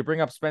 But yeah, you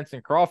bring up Spence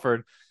and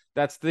Crawford.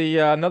 That's the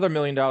another $1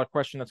 million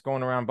question that's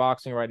going around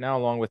boxing right now,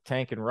 along with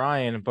Tank and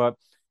Ryan. But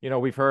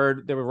we've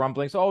heard there were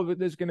rumblings. Oh,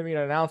 there's going to be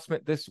an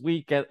announcement this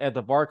week at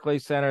the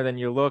Barclays Center. Then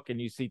you look and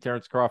you see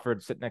Terrence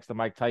Crawford sitting next to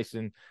Mike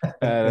Tyson.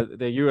 The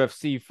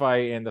UFC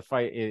fight, and the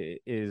fight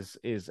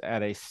is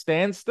at a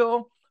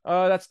standstill.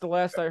 That's the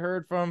last I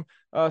heard from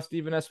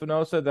Steven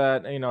Espinosa,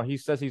 that he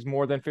says he's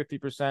more than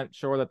 50%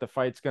 sure that the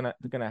fight's gonna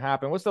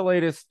happen. What's the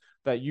latest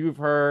that you've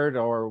heard,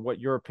 or what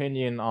your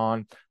opinion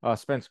on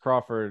Spence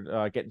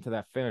Crawford getting to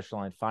that finish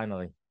line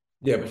finally?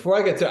 Yeah, before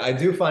I get to, I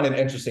do find it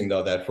interesting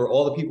though that for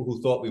all the people who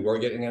thought we were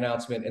getting an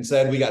announcement,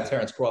 instead we got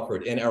Terrence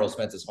Crawford in Errol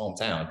Spence's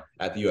hometown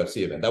at the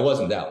UFC event. That was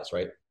in Dallas,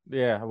 right?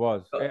 Yeah, it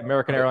was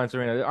American Airlines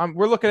Arena.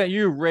 We're looking at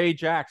you, Ray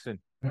Jackson.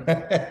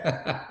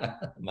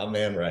 My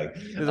man, Ray.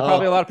 There's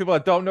probably a lot of people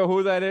that don't know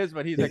who that is,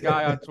 but he's a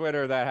guy on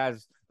Twitter that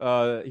has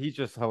he's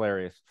just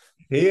hilarious.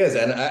 He is,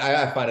 and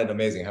I find it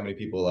amazing how many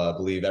people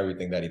believe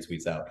everything that he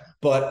tweets out.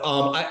 But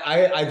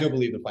I do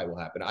believe the fight will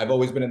happen. I've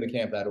always been in the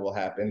camp that it will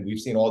happen. We've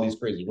seen all these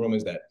crazy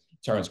rumors that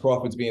Terrence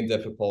Crawford's being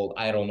difficult.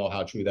 I don't know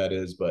how true that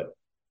is, but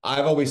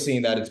I've always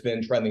seen that it's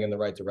been trending in the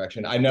right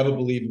direction. I never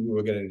believed we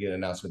were going to get an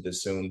announcement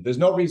this soon. There's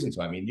no reason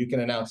to. I mean, you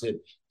can announce it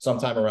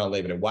sometime around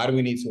Labor Day. Why do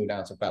we need to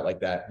announce a fight like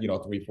that,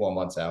 3-4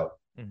 months out?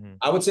 Mm-hmm.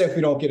 I would say if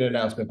we don't get an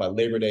announcement by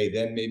Labor Day,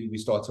 then maybe we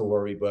start to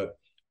worry. But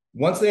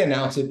once they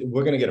announce it,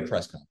 we're going to get a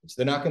press conference.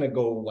 They're not going to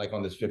go like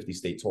on this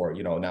 50-state tour,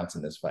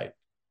 announcing this fight.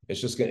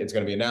 It's going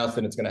to be announced,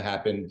 and it's going to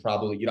happen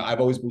probably.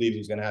 I've always believed it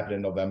was going to happen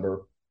in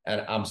November.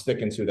 And I'm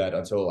sticking to that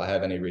until I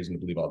have any reason to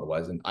believe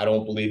otherwise. And I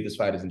don't believe this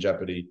fight is in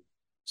jeopardy.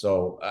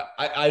 So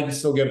I'd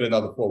still give it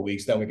another 4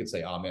 weeks. Then we could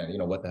say, oh, man,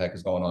 what the heck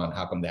is going on?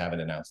 How come they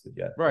haven't announced it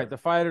yet? Right. The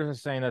fighters are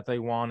saying that they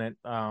want it.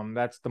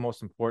 That's the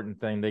most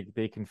important thing.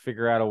 They can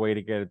figure out a way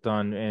to get it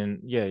done. And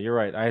yeah, you're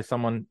right. I had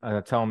someone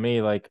tell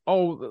me like,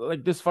 oh,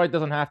 like this fight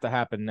doesn't have to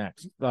happen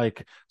next.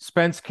 Like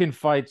Spence can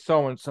fight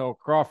so-and-so,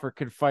 Crawford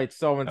can fight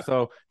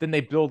so-and-so. Then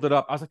they build it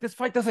up. I was like, this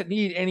fight doesn't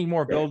need any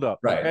more build-up.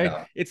 Right. Okay?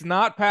 No. It's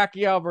not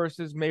Pacquiao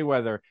versus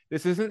Mayweather.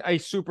 This isn't a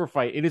super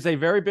fight. It is a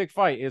very big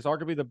fight. It is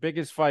arguably the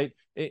biggest fight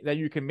that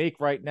you can make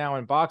right now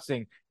in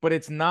boxing, but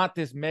it's not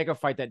this mega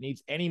fight that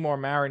needs any more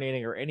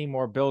marinating or any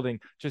more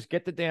building. Just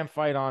get the damn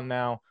fight on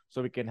now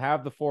so we can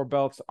have the 4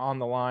 belts on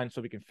the line,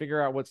 so we can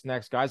figure out what's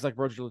next. Guys like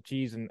Virgil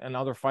Ortiz and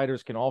other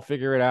fighters can all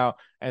figure it out.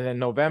 And then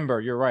November,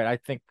 you're right. I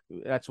think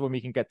that's when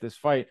we can get this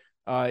fight.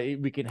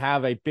 We can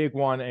have a big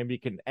one, and we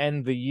can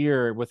end the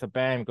year with a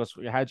bang, because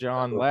we had you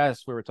on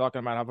last. We were talking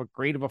about how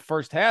great of a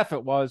first half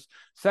it was.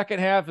 Second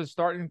half is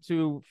starting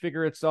to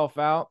figure itself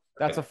out.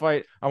 That's a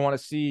fight I want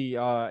to see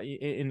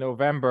in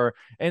November.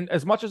 And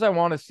as much as I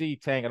want to see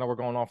Tank, I know we're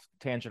going off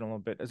tangent a little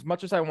bit. As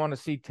much as I want to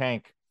see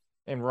Tank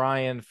and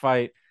Ryan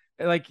fight,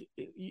 like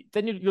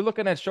then you're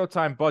looking at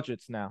Showtime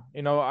budgets now.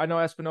 I know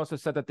Espinosa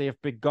said that they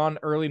have begun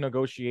early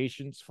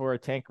negotiations for a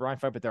Tank Ryan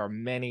fight, but there are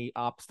many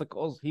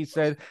obstacles. He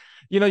said,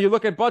 you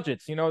look at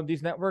budgets.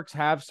 These networks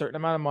have certain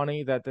amount of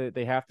money that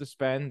they have to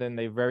spend, and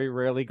they very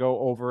rarely go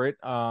over it.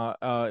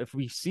 If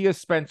we see a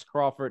Spence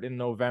Crawford in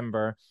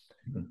November,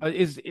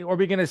 are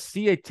we going to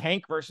see a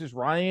Tank versus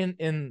Ryan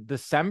in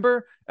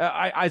December?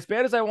 As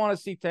bad as I want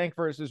to see Tank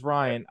versus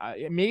Ryan,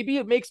 maybe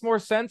it makes more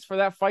sense for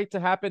that fight to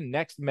happen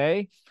next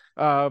May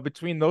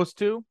between those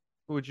two.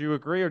 Would you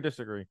agree or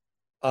disagree?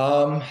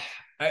 It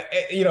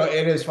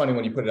is funny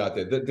when you put it out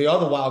there. The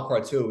other wild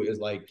card too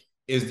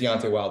is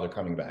Deontay Wilder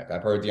coming back?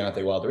 I've heard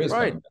Deontay Wilder is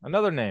right. Coming back.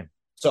 Another name.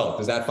 So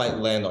does that fight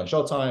land on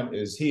Showtime?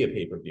 Is he a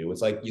pay-per-view?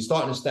 It's like you're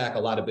starting to stack a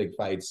lot of big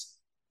fights.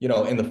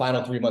 In the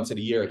final 3 months of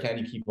the year, can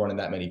you keep running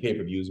that many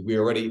pay-per-views?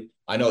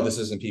 I know this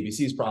isn't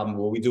PBC's problem,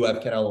 but we do have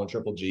Canelo and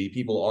Triple G.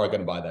 People are going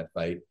to buy that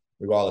fight,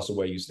 regardless of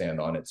where you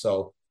stand on it.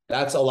 So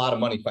that's a lot of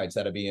money fights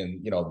that are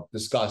being,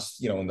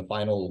 discussed, in the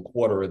final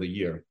quarter of the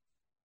year.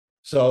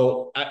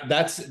 So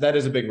that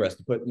is a big risk.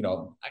 But,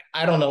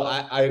 I don't know.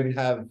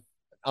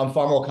 I'm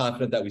far more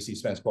confident that we see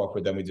Spence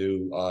Crawford than we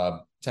do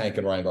Tank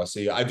and Ryan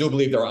Garcia. I do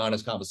believe there are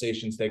honest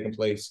conversations taking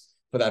place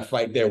for that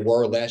fight. There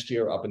were last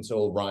year, up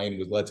until Ryan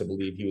was led to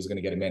believe he was going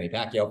to get a Manny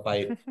Pacquiao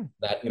fight.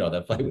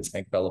 That fight with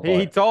Tank fell apart.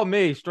 He told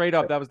me straight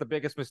up that was the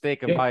biggest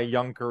mistake of my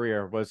young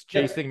career, was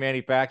chasing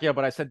Manny Pacquiao.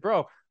 But I said,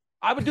 bro,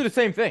 I would do the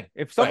same thing.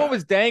 If someone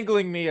was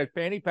dangling me a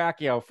Manny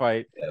Pacquiao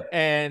fight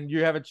and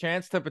you have a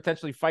chance to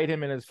potentially fight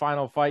him in his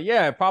final fight,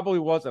 it probably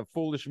was a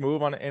foolish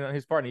move on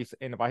his part,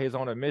 and by his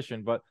own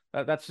admission. But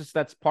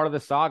that's part of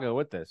the saga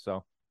with this.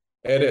 So.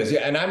 It is,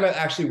 yeah. And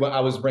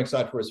I was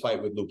ringside for his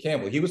fight with Luke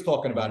Campbell. He was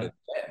talking about it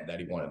that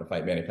he wanted to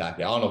fight Manny Pacquiao.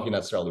 I don't know if he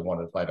necessarily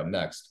wanted to fight him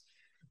next,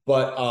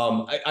 but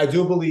I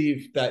do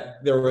believe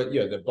that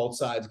that both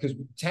sides, because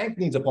Tank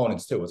needs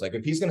opponents too. It's like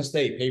if he's going to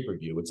stay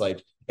pay-per-view, it's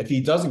like if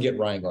he doesn't get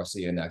Ryan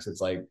Garcia next, it's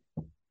like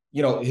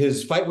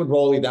his fight with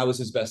Rolly, that was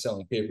his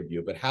best-selling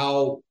pay-per-view. But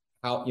how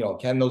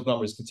can those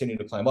numbers continue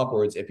to climb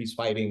upwards if he's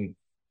fighting,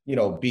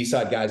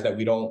 B-side guys that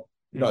we don't,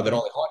 that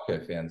only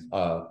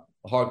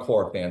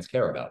hardcore fans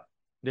care about.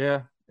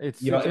 Yeah,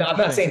 it's and I'm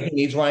not saying he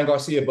needs Ryan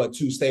Garcia, but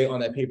to stay on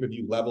that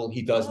pay-per-view level,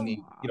 he does need,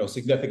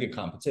 significant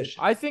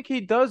competition. I think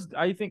he does.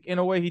 I think in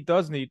a way he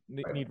does need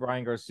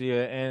Ryan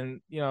Garcia,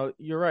 and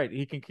you're right.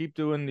 He can keep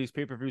doing these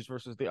pay-per-views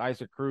versus the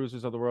Isaac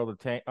Cruzes of the world,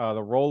 the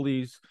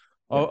Rollies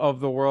of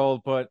the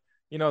world. But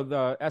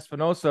the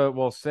Espinosa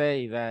will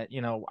say that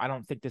I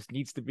don't think this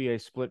needs to be a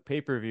split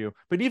pay-per-view.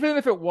 But even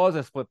if it was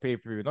a split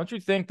pay-per-view, don't you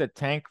think that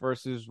Tank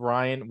versus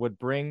Ryan would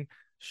bring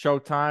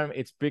Showtime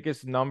its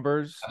biggest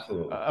numbers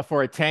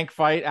for a Tank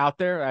fight out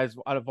there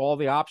out of all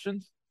the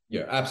options?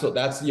 Yeah,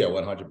 absolutely. That's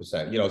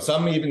 100%.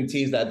 Some even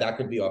tease that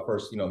could be our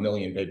first,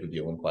 million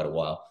pay-per-view in quite a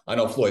while. I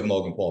know Floyd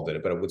Logan Paul did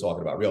it, but we're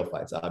talking about real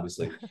fights,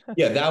 obviously.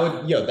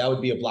 that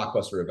would be a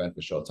blockbuster event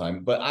for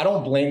Showtime. But I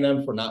don't blame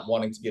them for not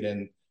wanting to get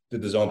into the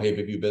DAZN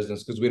pay-per-view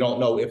business, because we don't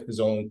know if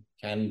DAZN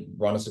can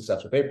run a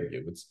successful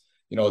pay-per-view. It's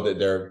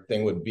their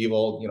thing with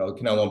Bivol,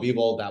 Canelo and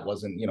Bivol, that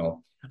wasn't,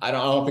 I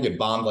don't think it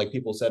bombed like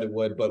people said it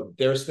would, but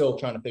they're still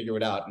trying to figure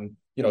it out. And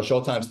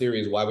Showtime's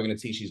theory is, why we're going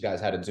to teach these guys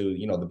how to do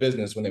the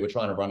business when they were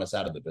trying to run us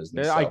out of the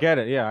business. Yeah, so I get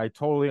it. Yeah, I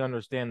totally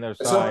understand their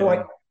side. At some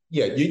point,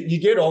 you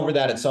get over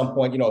that at some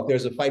point. If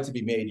there's a fight to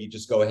be made, you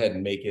just go ahead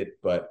and make it.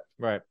 But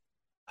right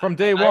from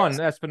day one,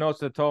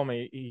 Espinosa told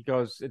me, he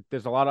goes,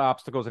 there's a lot of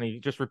obstacles, and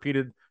he just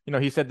repeated,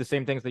 he said the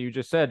same things that you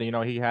just said.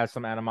 He has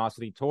some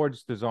animosity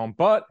towards DAZN,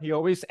 but he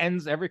always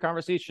ends every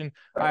conversation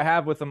I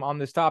have with him on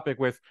this topic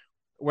with,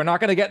 we're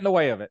not going to get in the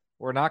way of it.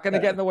 We're not going to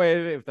get in the way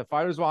of it. If the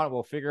fighters want it,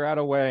 we'll figure out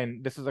a way.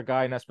 And this is a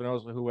guy in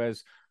Espinosa who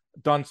has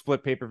done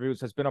split pay-per-views,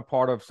 has been a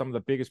part of some of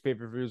the biggest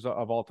pay-per-views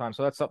of all time.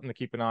 So that's something to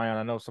keep an eye on.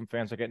 I know some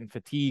fans are getting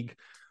fatigued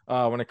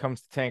when it comes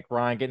to Tank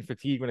Ryan, getting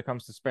fatigued when it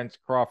comes to Spence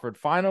Crawford.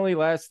 Finally,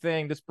 last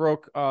thing, this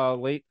broke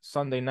late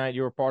Sunday night.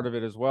 You were part of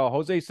it as well.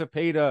 Jose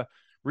Zepeda,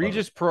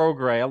 Regis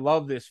Prograis. I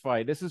love this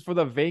fight. This is for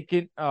the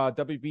vacant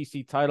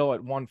WBC title at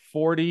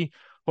 140.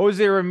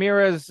 Jose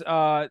Ramirez,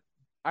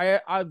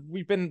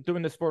 we've been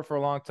doing this sport for a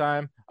long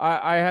time.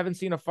 I haven't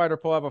seen a fighter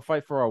pull up a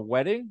fight for a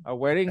wedding. A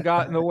wedding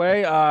got in the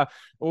way.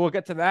 We'll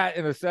get to that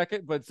in a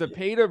second. But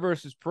Zepeda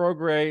versus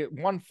Prograis,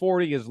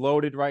 140 is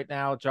loaded right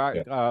now.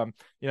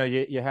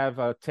 You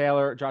have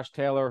Josh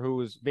Taylor,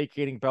 who is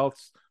vacating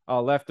belts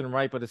left and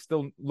right, but is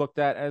still looked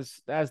at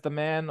as the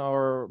man,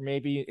 or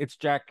maybe it's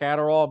Jack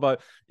Catterall.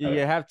 But you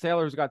have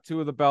Taylor, who's got two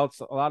of the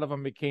belts. A lot of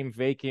them became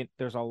vacant.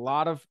 There's a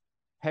lot of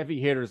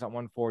heavy hitters at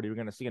 140. We're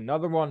going to see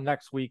another one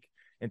next week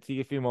and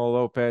Teofimo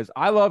Lopez.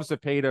 I love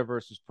Zepeda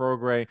versus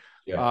Prograis.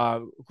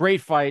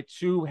 Great fight.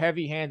 Two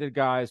heavy-handed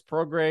guys.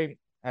 Prograis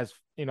has,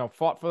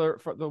 fought for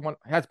the one,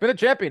 has been a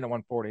champion at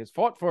 140. Has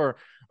fought for,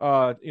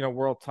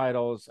 world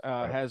titles.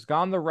 Has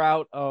gone the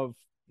route of,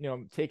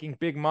 taking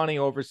big money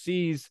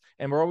overseas.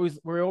 And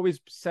we're always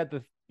said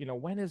that,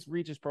 when is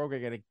Regis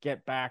Prograis going to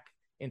get back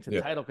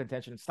into title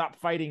contention and stop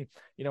fighting,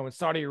 in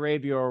Saudi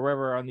Arabia or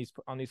wherever on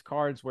these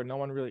cards where no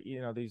one really,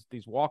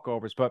 these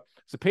walkovers. But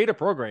Zepeda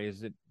Prograis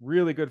is a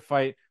really good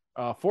fight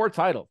for a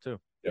title too.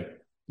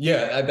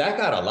 Yeah, that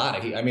got a lot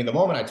of heat. I mean, the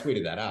moment I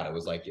tweeted that out, it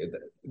was like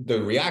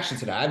the reaction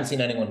to that. I haven't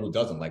seen anyone who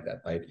doesn't like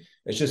that fight.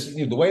 It's just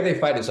the way they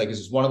fight. It's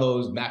just one of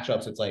those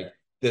matchups. It's like,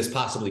 this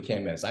possibly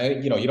can't miss.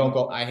 You don't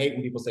go. I hate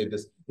when people say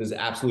this is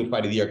absolute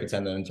fight of the year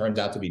contender, and it turns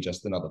out to be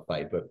just another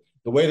fight. But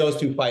the way those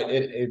two fight,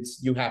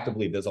 it's you have to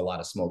believe there's a lot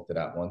of smoke to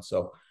that one.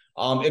 So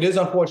it is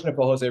unfortunate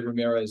for Jose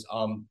Ramirez.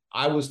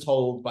 I was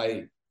told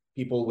by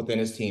people within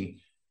his team,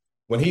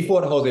 when he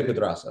fought Jose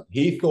Pedraza,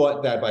 he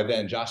thought that by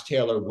then Josh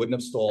Taylor wouldn't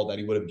have stalled, that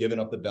he would have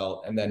given up the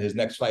belt, and then his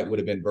next fight would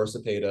have been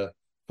versus Zepeda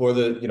for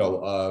the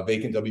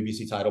vacant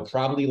WBC title,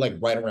 probably like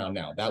right around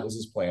now. That was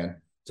his plan,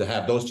 to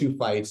have those two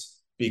fights,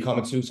 become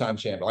a two-time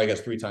champion, or I guess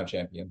three-time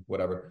champion,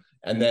 whatever,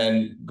 and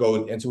then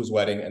go into his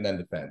wedding and then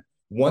defend.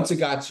 Once it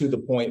got to the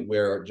point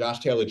where Josh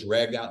Taylor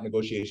dragged out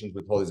negotiations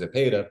with Jose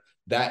Zepeda,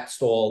 that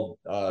stalled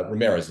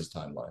Ramirez's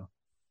timeline.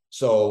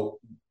 So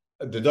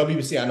the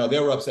WBC, I know they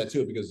were upset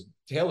too, because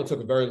Taylor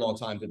took a very long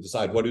time to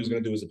decide what he was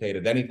going to do with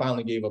Zepeda. Then he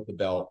finally gave up the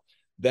belt.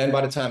 Then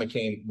by the time it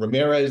came,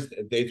 Ramirez,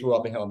 they threw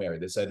up a Hail Mary.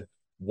 They said,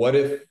 what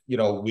if,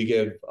 we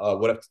give,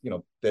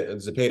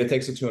 Zepeda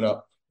takes a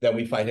tune-up, then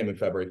we fight him in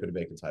February for the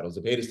vacant title.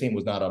 Zepeda's team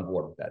was not on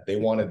board with that. They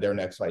wanted their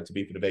next fight to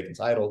be for the vacant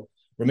title.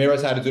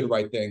 Ramirez had to do the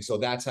right thing, so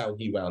that's how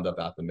he wound up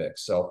out the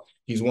mix. So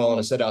he's willing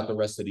to sit out the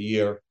rest of the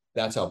year.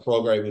 That's how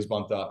Prograis was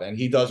bumped up, and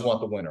he does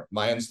want the winner.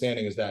 My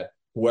understanding is that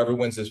whoever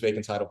wins this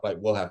vacant title fight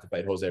will have to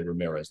fight Jose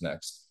Ramirez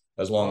next,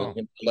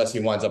 unless he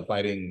winds up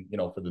fighting,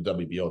 for the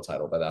WBO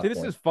title by that point.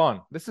 This is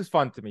fun. This is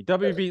fun to me.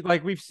 WB,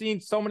 like, we've seen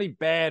so many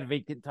bad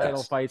vacant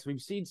title fights.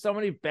 We've seen so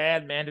many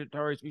bad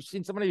mandatories. We've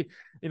seen so many,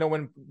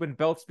 when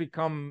belts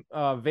become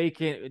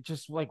vacant, it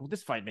just like,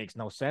 this fight makes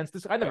no sense.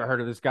 I never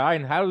heard of this guy,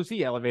 and how was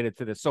he elevated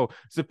to this? So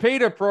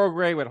Zepeda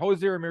Prograis with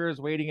Jose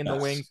Ramirez waiting in the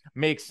wings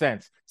makes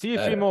sense.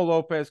 Teofimo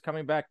Lopez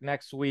coming back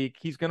next week.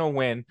 He's gonna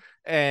win,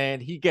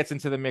 and he gets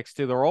into the mix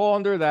too. They're all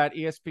under that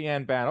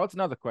ESPN ban. Oh, it's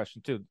another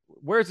question too.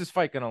 where's this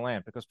fight going to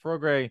land? Because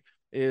Prograis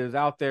is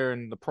out there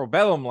in the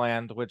Probellum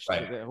land, which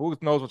who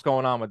knows what's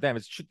going on with them.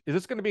 Is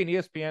this going to be an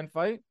ESPN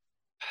fight?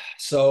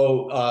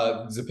 So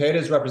Zepeda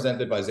is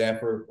represented by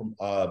Zanfer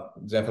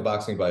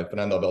Boxing by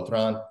Fernando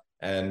Beltran.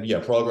 And yeah,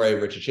 Prograis,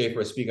 Richard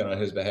Schaefer is speaking on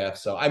his behalf.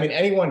 So, I mean,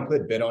 anyone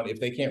could bid on it. If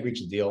they can't reach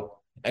a deal,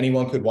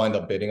 anyone could wind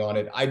up bidding on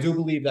it. I do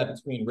believe that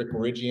between Rick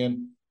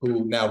Meridian,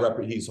 who now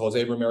he's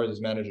Jose Ramirez's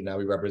manager, now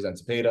he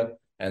represents Zepeda,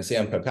 and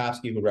Sam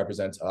Karpowski, who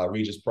represents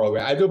Regis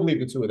Prograis. I do believe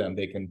the two of them,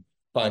 they can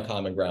find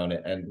common ground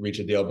and reach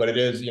a deal. But it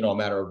is, a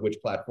matter of which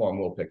platform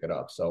will pick it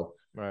up. So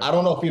I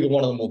don't know if either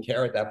one of them will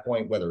care at that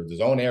point, whether the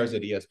Zone airs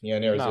it,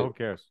 ESPN airs it. Who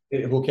cares?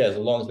 Who cares? As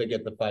long as they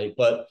get the fight.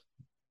 But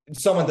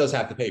someone does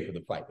have to pay for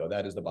the fight, though.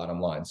 That is the bottom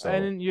line. So,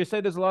 and you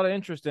said there's a lot of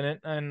interest in it,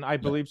 and I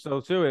believe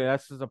so too.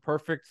 That's a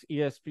perfect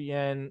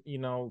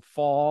ESPN,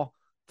 fall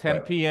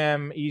 10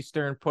 p.m.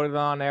 Eastern. Put it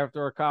on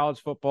after a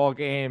college football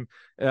game.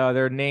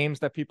 There are names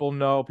that people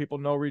know. People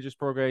know Regis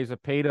Prograis.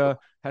 Zepeda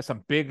has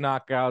some big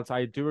knockouts.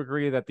 I do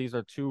agree that these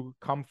are two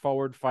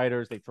come-forward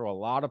fighters. They throw a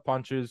lot of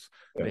punches.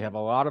 They have a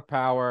lot of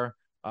power.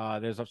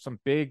 There's some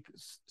big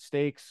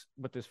stakes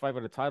with this fight,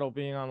 with the title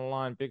being on the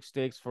line. Big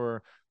stakes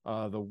for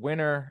the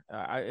winner.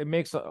 It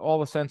makes all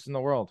the sense in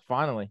the world.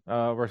 Finally,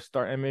 we're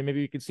starting. I mean,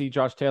 maybe you could see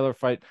Josh Taylor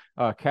fight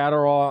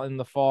Catterall in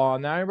the fall.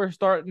 Now we're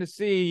starting to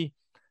see,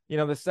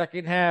 the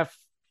second half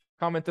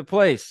come into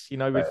place. We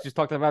just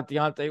talked about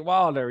Deontay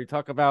Wilder. We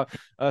talk about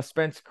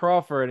Spence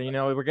Crawford. And,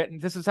 we're getting.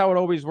 This is how it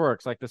always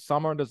works. Like the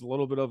summer, there's a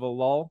little bit of a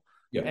lull,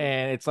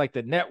 and it's like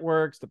the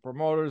networks, the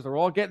promoters, they're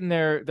all getting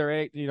their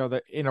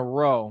in a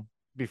row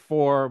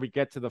before we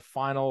get to the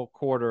final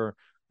quarter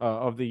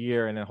of the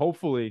year, and then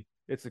hopefully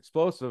it's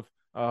explosive.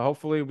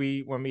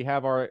 Hopefully when we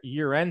have our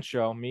year-end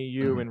show, me,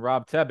 you, and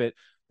Rob Tebbett,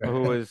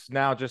 who is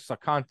now just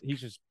he's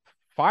just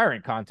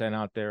firing content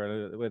out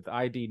there with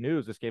ID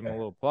News. Just gave him a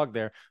little plug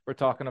there. We're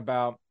talking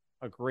about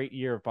a great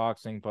year of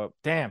boxing, but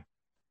damn, it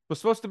was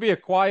supposed to be a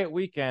quiet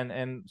weekend,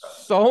 and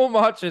so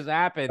much has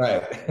happened.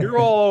 You're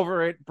all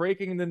over it,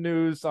 breaking the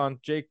news on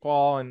Jake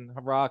Paul and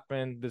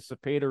Rockman, the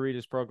Zepeda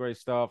Regis Prograis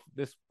stuff.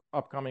 This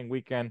upcoming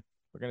weekend,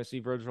 we're going to see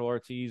Virgil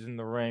Ortiz in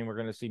the ring. We're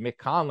going to see Mick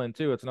Conlan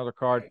too. It's another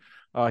card.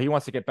 He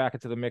wants to get back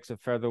into the mix of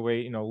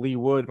featherweight. Lee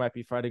Wood might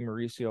be fighting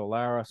Mauricio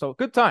Lara. So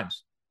good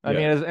times. I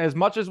mean, as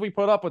much as we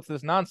put up with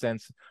this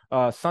nonsense,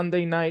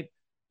 Sunday night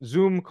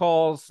Zoom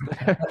calls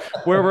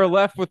where we're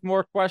left with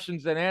more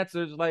questions than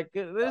answers. Like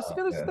there's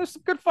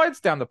some good fights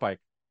down the pike.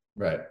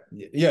 Right.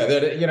 Yeah.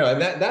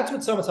 And that's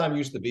what summertime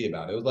used to be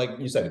about. It was like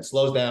you said, it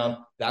slows down.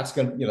 That's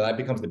going to, that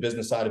becomes the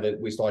business side of it.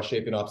 We start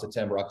shaping up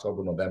September,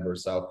 October, November.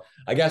 So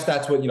I guess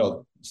that's what,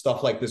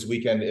 stuff like this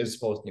weekend is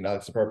supposed,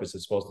 that's the purpose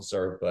it's supposed to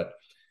serve. But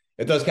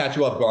it does catch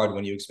you off guard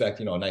when you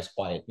expect, a nice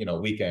quiet,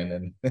 weekend,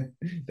 and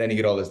then you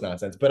get all this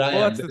nonsense. But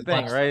that's the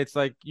thing, right? It's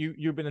like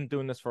you've been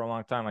doing this for a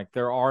long time. Like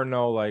there are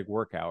no like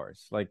work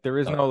hours. Like there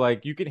is no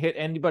like you can hit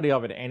anybody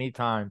up at any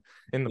time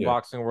in the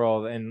boxing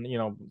world. And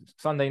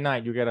Sunday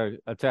night you get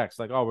a text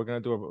like, oh, we're gonna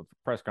do a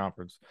press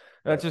conference.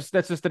 That's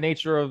just the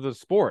nature of the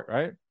sport,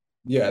 right?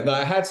 Yeah,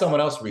 I had someone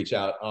else reach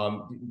out.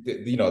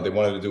 They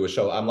wanted to do a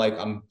show. I'm like,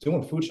 I'm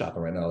doing food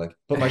shopping right now. Like,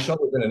 but my show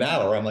is in an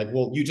hour. I'm like,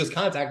 well, you just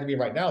contacted me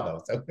right now,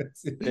 though. So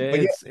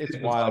it's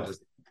wild.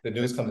 The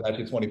news comes at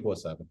you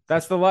 24/7.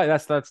 That's the life.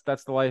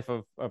 That's the life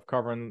of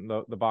covering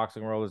the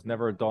boxing world. Is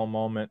never a dull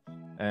moment.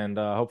 And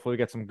hopefully we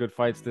get some good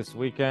fights this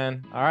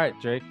weekend. All right,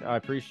 Jake, I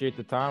appreciate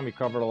the time. We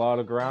covered a lot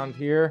of ground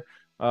here.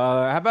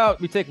 How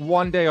about we take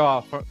one day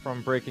off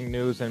from breaking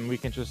news and we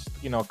can just,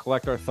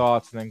 collect our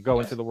thoughts and then go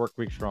into the work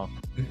week strong.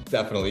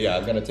 Definitely. Yeah.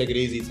 I'm going to take it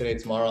easy today,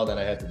 tomorrow. Then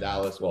I head to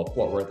Dallas. Well,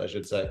 Fort Worth, I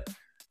should say,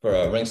 for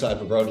ringside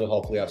for Virgil.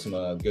 Hopefully have some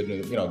good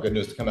news, good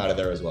news to come out of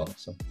there as well.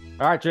 So.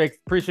 All right, Jake.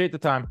 Appreciate the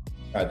time.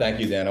 All right. Thank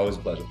you, Dan. Always a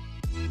pleasure.